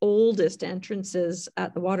most oldest entrances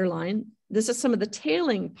at the waterline. This is some of the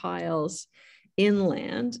tailing piles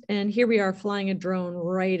inland, and here we are flying a drone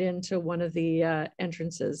right into one of the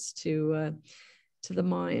entrances to the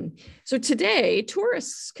mine. So today,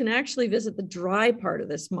 tourists can actually visit the dry part of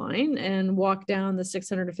this mine and walk down the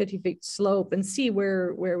 650 feet slope and see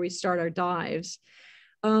where we start our dives.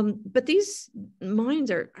 But these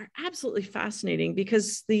mines are absolutely fascinating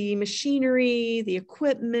because the machinery, the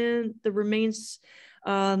equipment, the remains,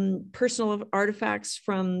 personal artifacts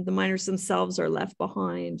from the miners themselves are left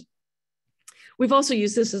behind. We've also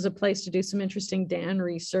used this as a place to do some interesting Dan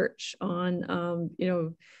research on,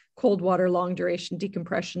 cold water, long duration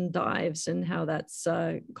decompression dives and how that's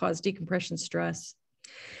caused decompression stress.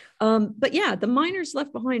 But yeah, the miners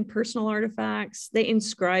left behind personal artifacts. They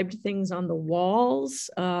inscribed things on the walls,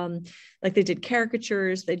 like they did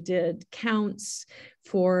caricatures, they did counts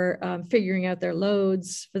for figuring out their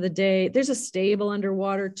loads for the day. There's a stable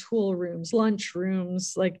underwater, tool rooms, lunch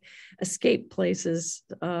rooms, like escape places.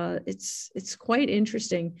 It's quite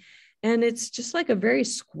interesting. And it's just like a very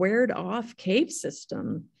squared off cave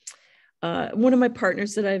system. One of my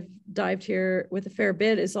partners that I've dived here with a fair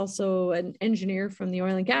bit is also an engineer from the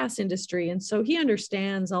oil and gas industry. And so he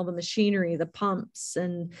understands all the machinery, the pumps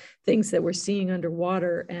and things that we're seeing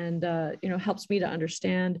underwater, and helps me to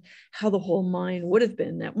understand how the whole mine would have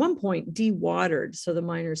been at one point dewatered so the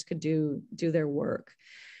miners could do their work.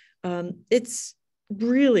 It's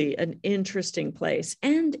really an interesting place,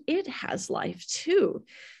 and it has life too.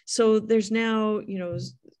 So there's now,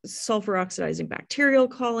 sulfur oxidizing bacterial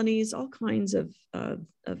colonies, all kinds of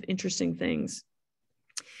interesting things.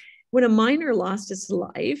 When a miner lost his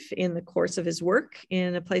life in the course of his work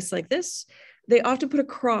in a place like this, they often put a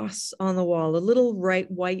cross on the wall, a little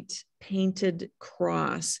white painted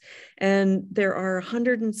cross. And there are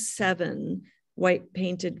 107 white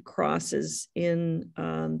painted crosses in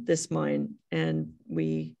this mine. And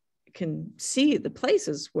we can see the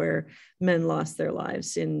places where men lost their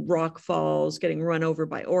lives in rock falls, getting run over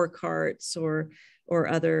by ore carts or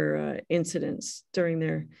other incidents during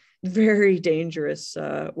their very dangerous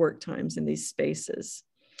work times in these spaces.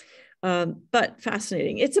 But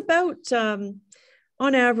fascinating. It's about, on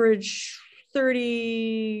average,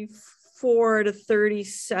 34 to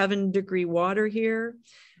 37 degree water here,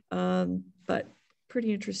 but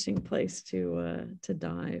pretty interesting place to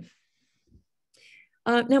dive.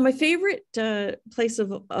 Now, my favorite place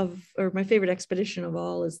or my favorite expedition of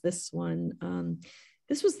all is this one.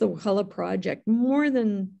 This was the Wahalla project more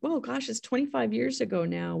than, it's 25 years ago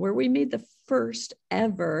now, where we made the first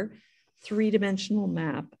ever three-dimensional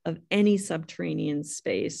map of any subterranean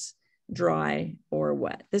space, dry or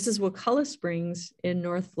wet. This is Wahalla Springs in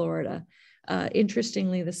North Florida.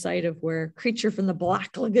 Interestingly, the site of where Creature from the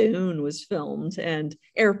Black Lagoon was filmed, and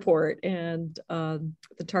Airport, and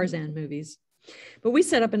the Tarzan movies. But we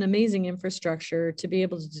set up an amazing infrastructure to be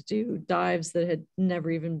able to do dives that had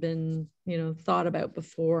never even been, thought about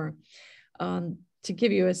before. To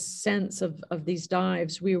give you a sense of these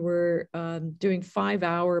dives, we were doing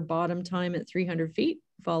 5-hour bottom time at 300 feet,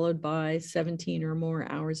 followed by 17 or more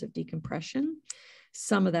hours of decompression.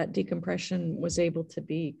 Some of that decompression was able to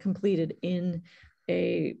be completed in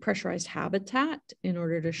a pressurized habitat in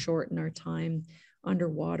order to shorten our time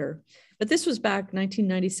underwater. But this was back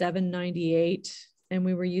 1997, 98, and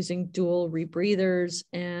we were using dual rebreathers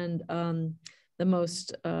and the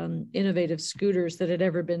most innovative scooters that had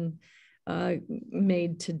ever been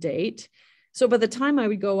made to date. So by the time I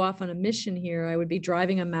would go off on a mission here, I would be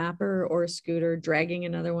driving a mapper or a scooter, dragging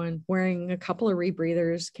another one, wearing a couple of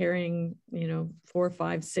rebreathers, carrying, 4,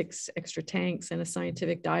 5, 6 extra tanks and a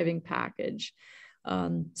scientific diving package.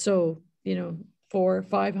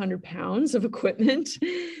 400-500 pounds of equipment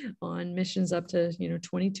on missions up to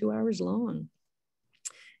 22 hours long.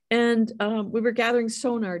 And we were gathering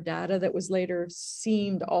sonar data that was later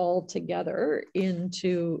seamed all together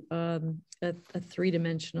into a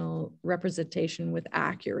three-dimensional representation with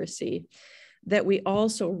accuracy that we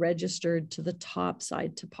also registered to the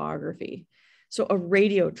topside topography. So a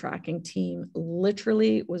radio tracking team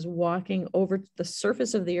literally was walking over the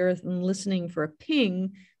surface of the earth and listening for a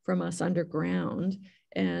ping from us underground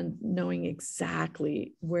and knowing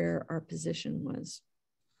exactly where our position was.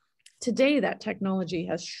 Today, that technology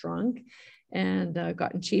has shrunk and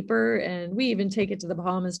gotten cheaper, and we even take it to the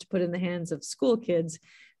Bahamas to put in the hands of school kids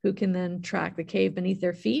who can then track the cave beneath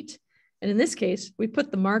their feet. And in this case, we put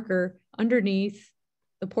the marker underneath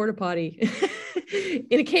the porta potty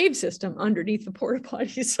in a cave system underneath the porta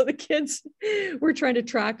potty. So the kids were trying to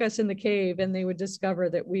track us in the cave, and they would discover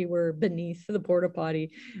that we were beneath the porta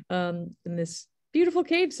potty in this beautiful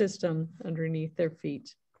cave system underneath their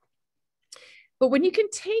feet. But when you can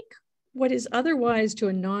take what is otherwise to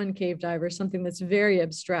a non-cave diver something that's very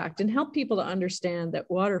abstract and help people to understand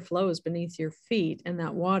that water flows beneath your feet and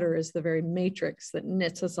that water is the very matrix that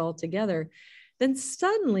knits us all together, then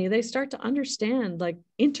suddenly they start to understand like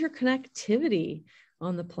interconnectivity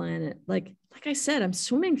on the planet. Like I said, I'm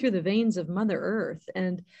swimming through the veins of Mother Earth,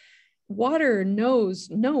 and water knows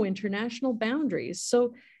no international boundaries.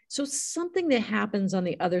 So something that happens on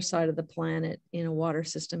the other side of the planet in a water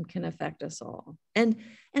system can affect us all. And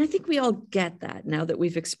I think we all get that now that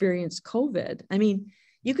we've experienced COVID. I mean,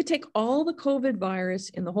 You could take all the COVID virus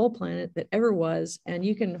in the whole planet that ever was, and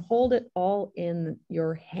you can hold it all in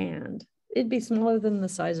your hand. It'd be smaller than the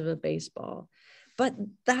size of a baseball. But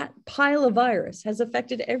that pile of virus has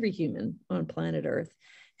affected every human on planet Earth,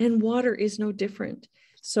 and water is no different.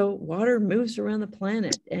 So water moves around the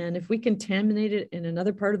planet, and if we contaminate it in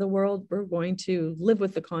another part of the world, we're going to live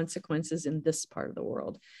with the consequences in this part of the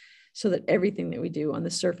world, so that everything that we do on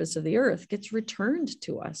the surface of the Earth gets returned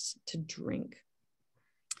to us to drink.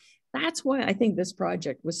 That's why I think this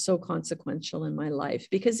project was so consequential in my life,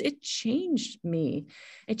 because it changed me.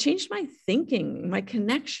 It changed my thinking, my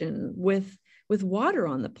connection with water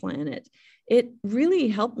on the planet. It really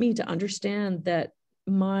helped me to understand that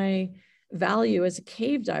my value as a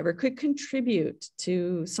cave diver could contribute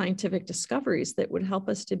to scientific discoveries that would help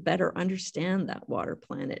us to better understand that water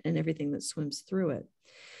planet and everything that swims through it.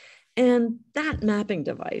 And that mapping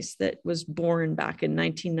device that was born back in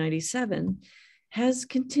 1997 has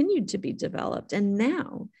continued to be developed. And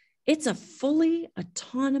now it's a fully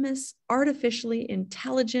autonomous, artificially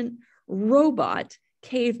intelligent robot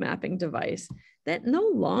cave mapping device that no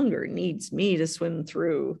longer needs me to swim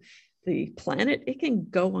through the planet. It can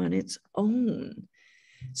go on its own.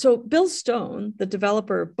 So Bill Stone, the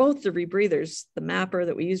developer of both the rebreathers, the mapper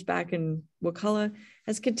that we used back in Wakulla,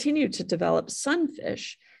 has continued to develop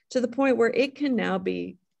sunfish to the point where it can now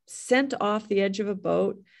be sent off the edge of a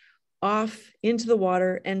boat, off into the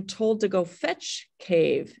water, and told to go fetch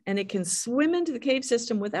cave. And it can swim into the cave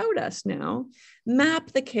system without us now,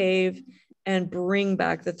 map the cave, and bring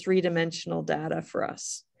back the three-dimensional data for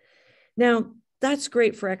us. Now, that's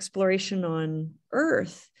great for exploration on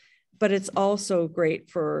Earth, but it's also great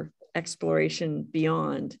for exploration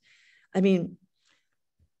beyond. I mean,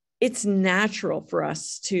 it's natural for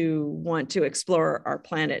us to want to explore our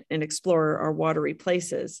planet and explore our watery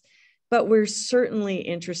places, but we're certainly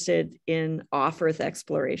interested in off-Earth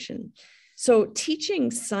exploration. So teaching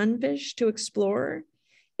sunfish to explore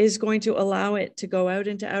is going to allow it to go out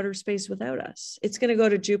into outer space without us. It's going to go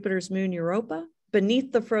to Jupiter's moon Europa,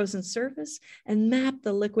 beneath the frozen surface, and map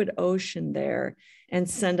the liquid ocean there and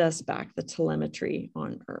send us back the telemetry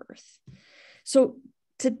on Earth. So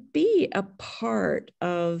to be a part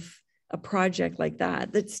of a project like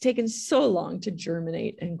that, that's taken so long to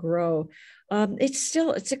germinate and grow,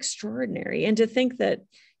 it's extraordinary. And to think that,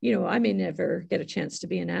 you know, I may never get a chance to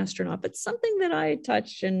be an astronaut, but something that I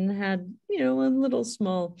touched and had, you know, a little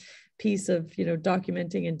small piece of, you know,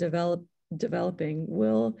 documenting and developing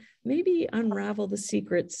will maybe unravel the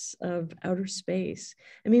secrets of outer space.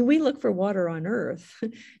 I mean, we look for water on Earth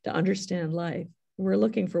to understand life. We're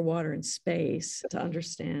looking for water in space to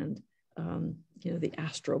understand, you know, the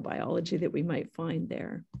astrobiology that we might find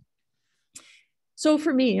there. So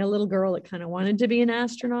for me, a little girl that kind of wanted to be an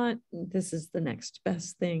astronaut, this is the next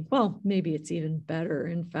best thing. Well, maybe it's even better,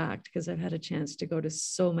 in fact, because I've had a chance to go to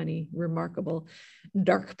so many remarkable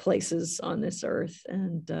dark places on this Earth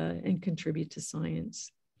and contribute to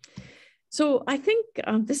science. So I think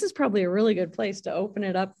this is probably a really good place to open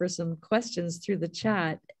it up for some questions through the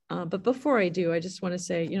chat. But before I do, I just want to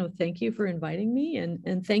say, you know, thank you for inviting me,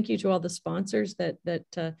 and thank you to all the sponsors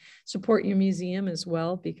that support your museum as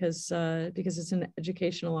well, because it's an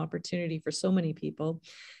educational opportunity for so many people.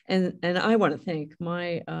 And I want to thank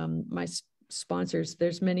my sponsors.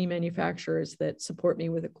 There's many manufacturers that support me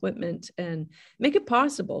with equipment and make it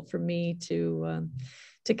possible for me to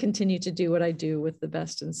continue to do what I do with the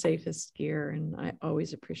best and safest gear. And I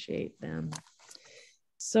always appreciate them.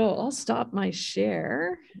 So I'll stop my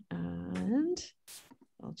share and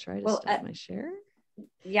I'll try to stop my share.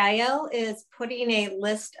 Yael is putting a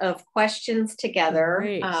list of questions together.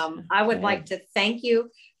 I would like to thank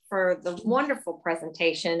you for the wonderful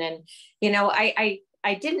presentation. And, you know, I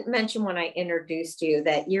didn't mention when I introduced you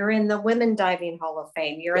that you're in the Women Diving Hall of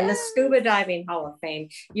Fame. You're in the Scuba Diving Hall of Fame.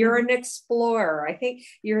 You're an explorer. I think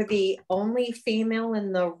you're the only female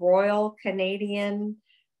in the Royal Canadian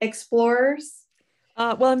Explorers.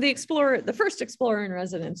 Well, I'm the first explorer in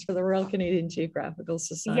residence for the Royal Canadian Geographical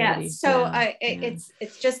Society. Yeah, so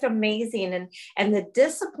it's just amazing. And the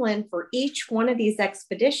discipline for each one of these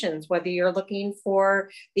expeditions, whether you're looking for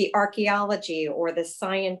the archaeology or the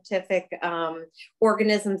scientific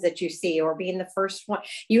organisms that you see, or being the first one,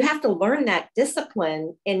 you have to learn that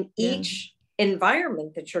discipline in each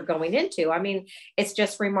environment that you're going into. I mean, it's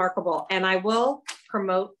just remarkable. And I will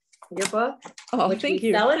promote your book, which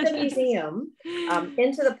we sell at the museum.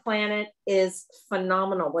 Into the Planet is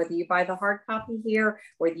phenomenal, whether you buy the hard copy here,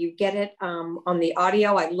 whether you get it on the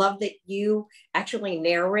audio. I love that you actually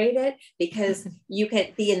narrate it, because you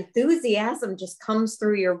get the enthusiasm just comes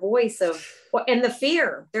through your voice of, and the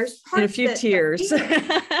fear. There's parts and a few tears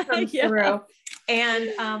comes through.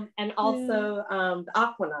 And also the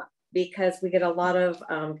Aquanaut, because we get a lot of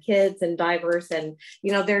kids and divers, and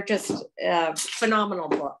they're just phenomenal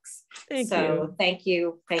books. Thank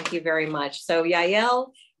you very much. So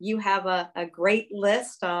Yael, you have a great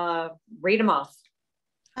list. Read them off.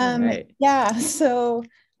 Right. Yeah, so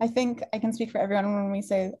I think I can speak for everyone when we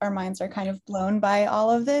say our minds are kind of blown by all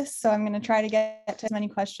of this. So I'm going to try to get to as many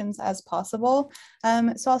questions as possible.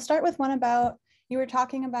 So I'll start with one about, you were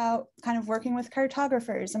talking about kind of working with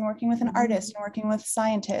cartographers and working with an artist and working with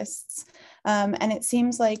scientists. And it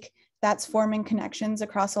seems like that's forming connections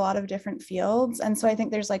across a lot of different fields. And so I think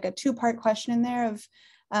there's like a two-part question in there of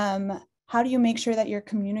how do you make sure that you're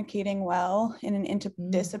communicating well in an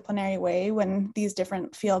interdisciplinary way when these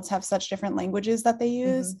different fields have such different languages that they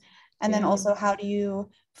use? And then also, how do you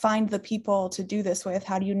find the people to do this with?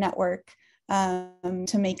 How do you network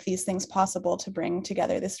to make these things possible, to bring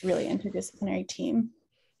together this really interdisciplinary team?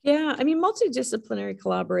 Yeah, I mean, multidisciplinary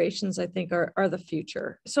collaborations, I think, are the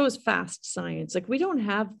future. So is fast science. Like, we don't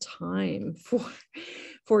have time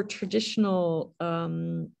for traditional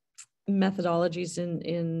methodologies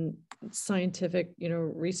in scientific,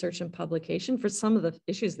 research and publication for some of the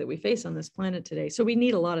issues that we face on this planet today. So we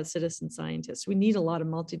need a lot of citizen scientists. We need a lot of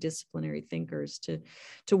multidisciplinary thinkers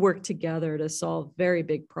to work together to solve very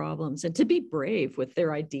big problems and to be brave with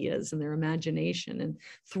their ideas and their imagination and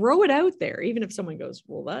throw it out there, even if someone goes,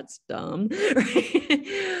 well, that's dumb.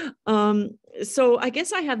 Right? So I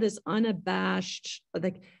guess I have this unabashed,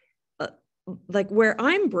 like where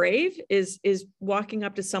I'm brave is walking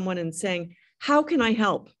up to someone and saying, how can I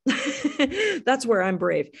help? That's where I'm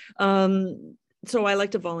brave. So I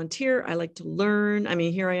like to volunteer. I like to learn. I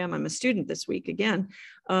mean, here I am. I'm a student this week again.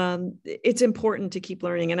 It's important to keep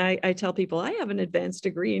learning. And I tell people I have an advanced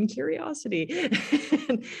degree in curiosity.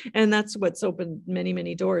 And that's what's opened many,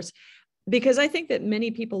 many doors. Because I think that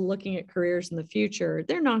many people looking at careers in the future,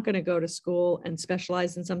 they're not going to go to school and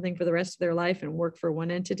specialize in something for the rest of their life and work for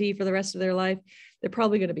one entity for the rest of their life. They're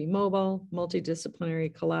probably going to be mobile,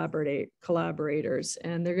 multidisciplinary collaborators,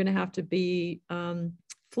 and they're going to have to be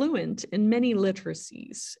fluent in many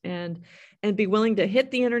literacies and be willing to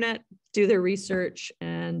hit the internet, do their research,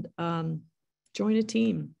 and join a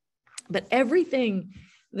team. But everything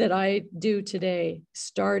that I do today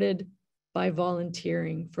started by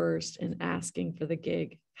volunteering first and asking for the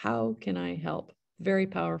gig. How can I help? Very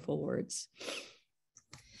powerful words.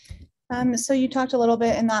 So you talked a little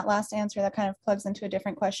bit in that last answer that kind of plugs into a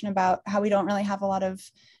different question about how we don't really have a lot of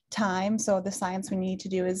time. So the science we need to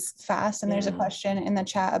do is fast. And there's a question in the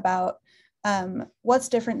chat about what's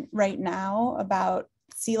different right now about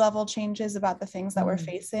sea level changes, about the things that we're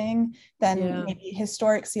facing, than maybe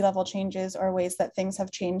historic sea level changes or ways that things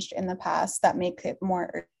have changed in the past that make it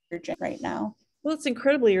more urgent right now. Well, it's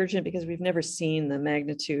incredibly urgent because we've never seen the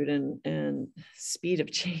magnitude and speed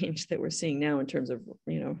of change that we're seeing now in terms of,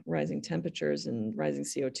 rising temperatures and rising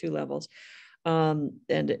CO2 levels. And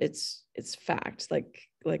it's fact.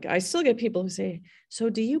 Like I still get people who say, so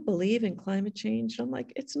do you believe in climate change? I'm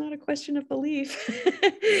like, it's not a question of belief.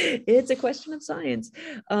 It's a question of science.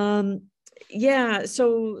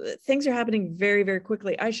 So things are happening very, very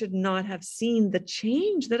quickly. I should not have seen the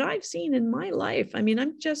change that I've seen in my life. I mean,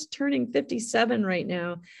 I'm just turning 57 right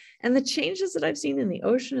now. And the changes that I've seen in the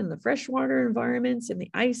ocean and the freshwater environments and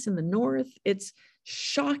the ice in the north, it's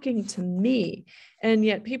shocking to me. And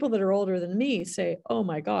yet people that are older than me say, oh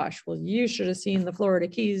my gosh, well, you should have seen the Florida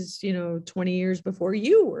Keys, 20 years before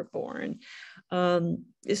you were born.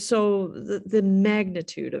 So the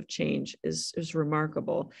magnitude of change is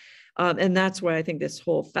remarkable. And that's why I think this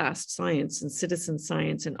whole fast science and citizen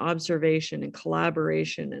science and observation and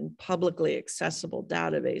collaboration and publicly accessible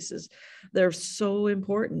databases, they're so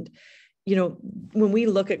important. When we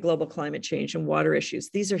look at global climate change and water issues,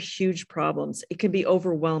 these are huge problems. It can be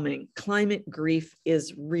overwhelming. Climate grief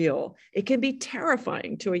is real. It can be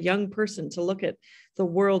terrifying to a young person to look at the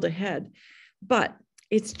world ahead. But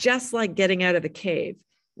it's just like getting out of a cave.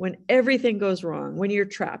 When everything goes wrong, when you're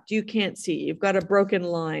trapped, you can't see, you've got a broken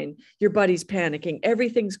line, your buddy's panicking,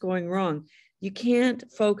 everything's going wrong. You can't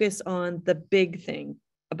focus on the big thing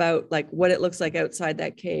about like what it looks like outside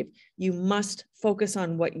that cave. You must focus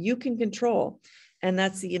on what you can control. And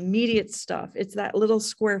that's the immediate stuff. It's that little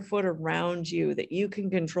square foot around you that you can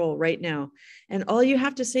control right now. And all you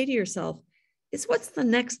have to say to yourself is, what's the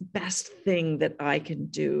next best thing that I can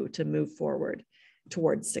do to move forward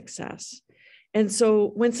towards success? And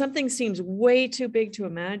so when something seems way too big to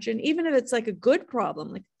imagine, even if it's like a good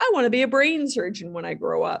problem, like I want to be a brain surgeon when I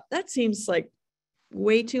grow up, that seems like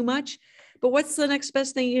way too much. But what's the next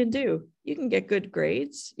best thing you can do? You can get good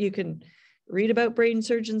grades. You can read about brain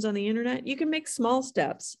surgeons on the internet. You can make small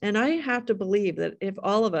steps. And I have to believe that if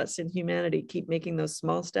all of us in humanity keep making those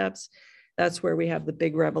small steps, that's where we have the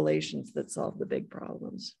big revelations that solve the big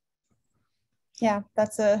problems. Yeah,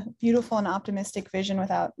 that's a beautiful and optimistic vision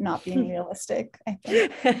without not being realistic, I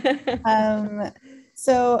think.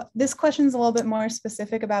 So this question is a little bit more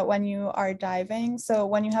specific about when you are diving. So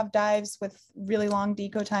when you have dives with really long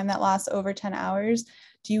deco time that lasts over 10 hours,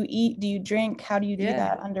 do you eat, do you drink? How do you do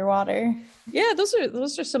that underwater? Yeah, those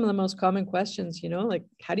are some of the most common questions, like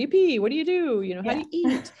how do you pee? What do you do? How do you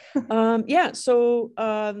eat? So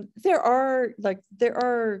there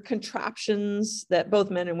are contraptions that both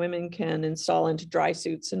men and women can install into dry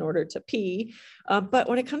suits in order to pee. But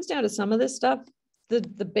when it comes down to some of this stuff,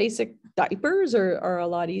 the basic diapers are a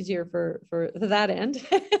lot easier for that end.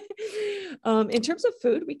 In terms of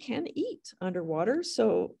food, we can eat underwater.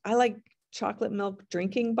 So I like chocolate milk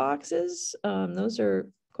drinking boxes. Those are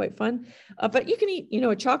quite fun. But you can eat,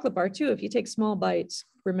 a chocolate bar too, if you take small bites,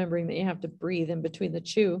 remembering that you have to breathe in between the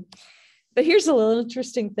chew. But here's a little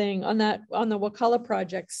interesting thing on the Wakala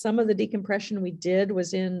project. Some of the decompression we did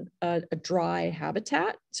was in a dry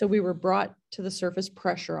habitat. So we were brought to the surface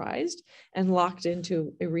pressurized and locked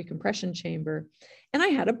into a recompression chamber. And I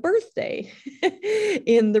had a birthday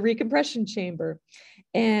in the recompression chamber.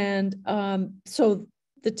 And so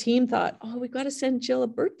the team thought, oh, we've got to send Jill a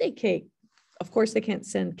birthday cake. Of course, they can't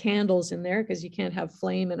send candles in there because you can't have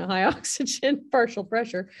flame and a high oxygen partial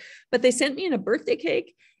pressure. But they sent me in a birthday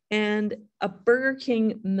cake and a Burger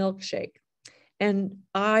King milkshake. And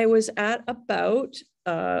I was at about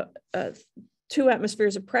 2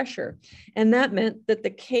 atmospheres of pressure. And that meant that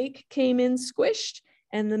the cake came in squished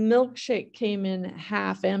and the milkshake came in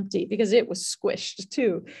half empty because it was squished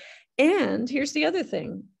too. And here's the other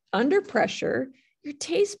thing, under pressure, your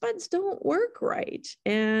taste buds don't work right.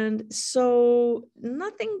 And so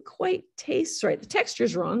nothing quite tastes right. The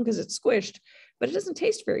texture's wrong because it's squished, but it doesn't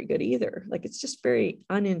taste very good either. Like it's just very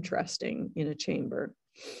uninteresting in a chamber.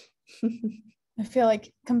 I feel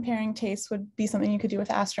like comparing tastes would be something you could do with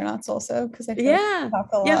astronauts also, because I feel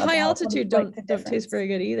high altitude don't taste very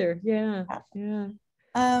good either. Yeah.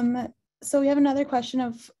 So we have another question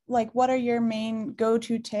of what are your main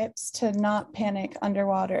go-to tips to not panic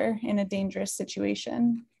underwater in a dangerous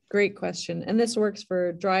situation? Great question. And this works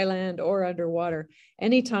for dry land or underwater.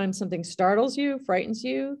 Anytime something startles you, frightens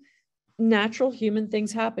you, natural human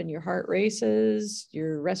things happen. Your heart races,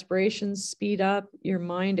 your respirations speed up, your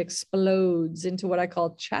mind explodes into what I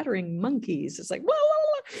call chattering monkeys. It's like, whoa, whoa, whoa.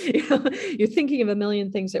 You're thinking of a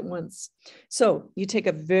million things at once. So you take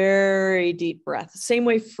a very deep breath, same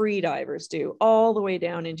way free divers do, all the way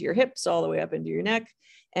down into your hips, all the way up into your neck.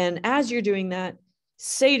 And as you're doing that,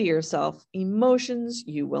 say to yourself, emotions,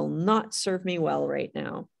 you will not serve me well right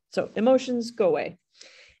now. So emotions, go away.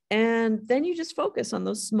 And then you just focus on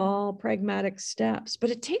those small pragmatic steps. But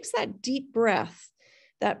it takes that deep breath,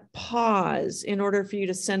 that pause in order for you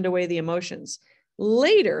to send away the emotions.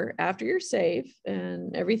 Later, after you're safe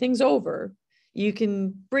and everything's over, you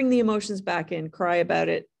can bring the emotions back in, cry about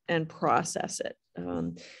it, and process it.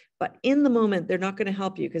 But in the moment, they're not going to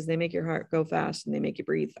help you because they make your heart go fast and they make you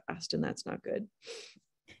breathe fast, and that's not good.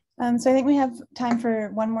 So I think we have time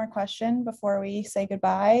for one more question before we say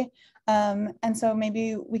goodbye. And so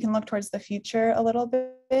maybe we can look towards the future a little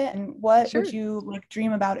bit. And what would you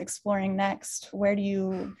dream about exploring next? Where do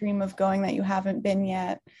you dream of going that you haven't been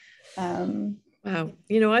yet? Wow.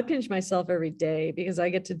 I pinch myself every day because I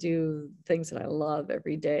get to do things that I love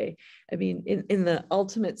every day. I mean, in the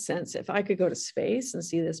ultimate sense, if I could go to space and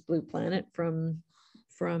see this blue planet from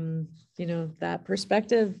that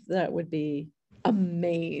perspective, that would be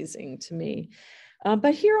amazing to me.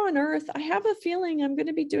 But here on Earth, I have a feeling I'm going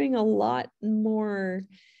to be doing a lot more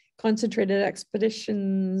concentrated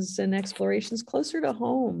expeditions and explorations closer to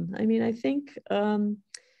home. I mean, I think I'm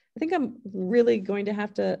really going to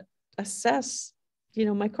have to assess,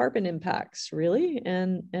 my carbon impacts really,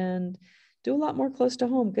 and do a lot more close to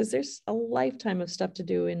home because there's a lifetime of stuff to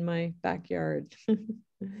do in my backyard.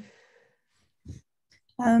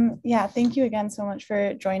 Yeah, thank you again so much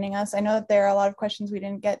for joining us. I know that there are a lot of questions we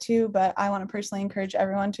didn't get to, but I want to personally encourage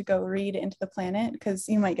everyone to go read Into the Planet because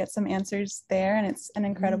you might get some answers there, and it's an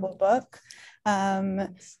incredible book.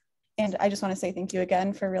 And I just want to say thank you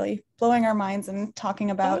again for really blowing our minds and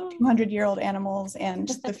talking about 200-year-old animals and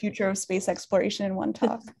the future of space exploration in one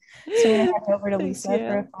talk. So we're going to hand over to Lisa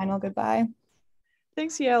for a final goodbye.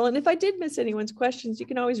 Thanks, Yael. And if I did miss anyone's questions, you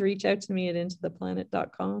can always reach out to me at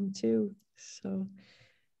intotheplanet.com too. So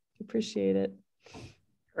appreciate it.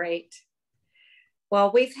 Great.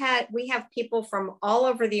 Well, we have people from all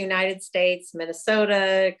over the United States,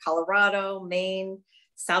 Minnesota, Colorado, Maine,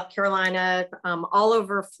 South Carolina, all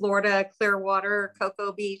over Florida, Clearwater,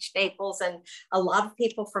 Cocoa Beach, Naples, and a lot of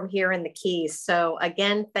people from here in the Keys. So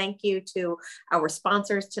again, thank you to our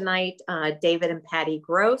sponsors tonight, David and Patty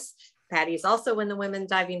Gross. Patty is also in the Women's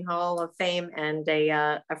Diving Hall of Fame and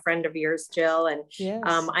a friend of yours, Jill. And yes.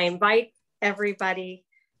 I invite everybody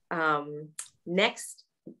next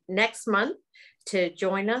month to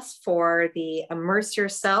join us for the Immerse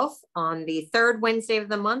Yourself on the third Wednesday of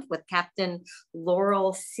the month with Captain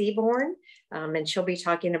Laurel Seaborn. And she'll be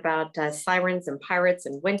talking about sirens and pirates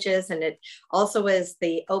and winches. And it also is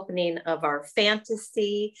the opening of our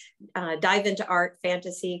fantasy, Dive into Art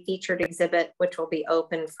fantasy featured exhibit, which will be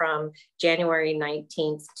open from January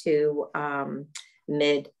 19th to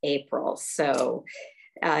mid-April. So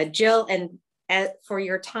Jill and for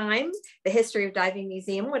your time, the History of Diving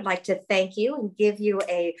Museum would like to thank you and give you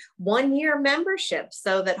a 1-year membership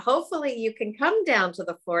so that hopefully you can come down to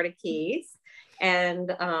the Florida Keys and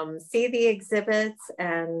see the exhibits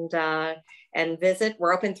and visit.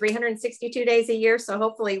 We're open 362 days a year, so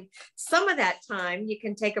hopefully some of that time you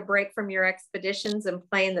can take a break from your expeditions and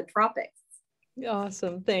play in the tropics.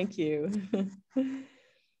 Awesome, thank you.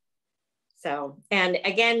 So, and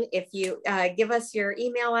again, if you give us your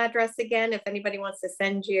email address again, if anybody wants to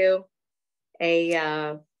send you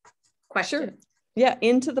a question. Sure. Yeah,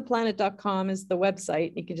 intotheplanet.com is the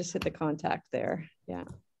website. You can just hit the contact there. Yeah.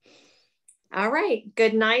 All right.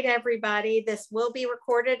 Good night, everybody. This will be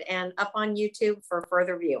recorded and up on YouTube for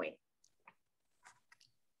further viewing.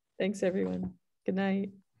 Thanks, everyone. Good night.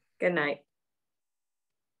 Good night.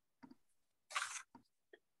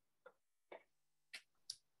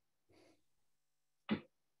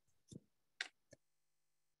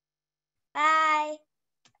 Bye.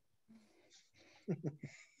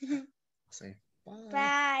 Say Bye.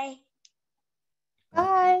 bye.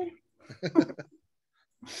 Bye.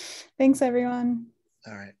 Thanks, everyone.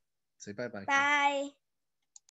 All right. Say bye-bye. Bye.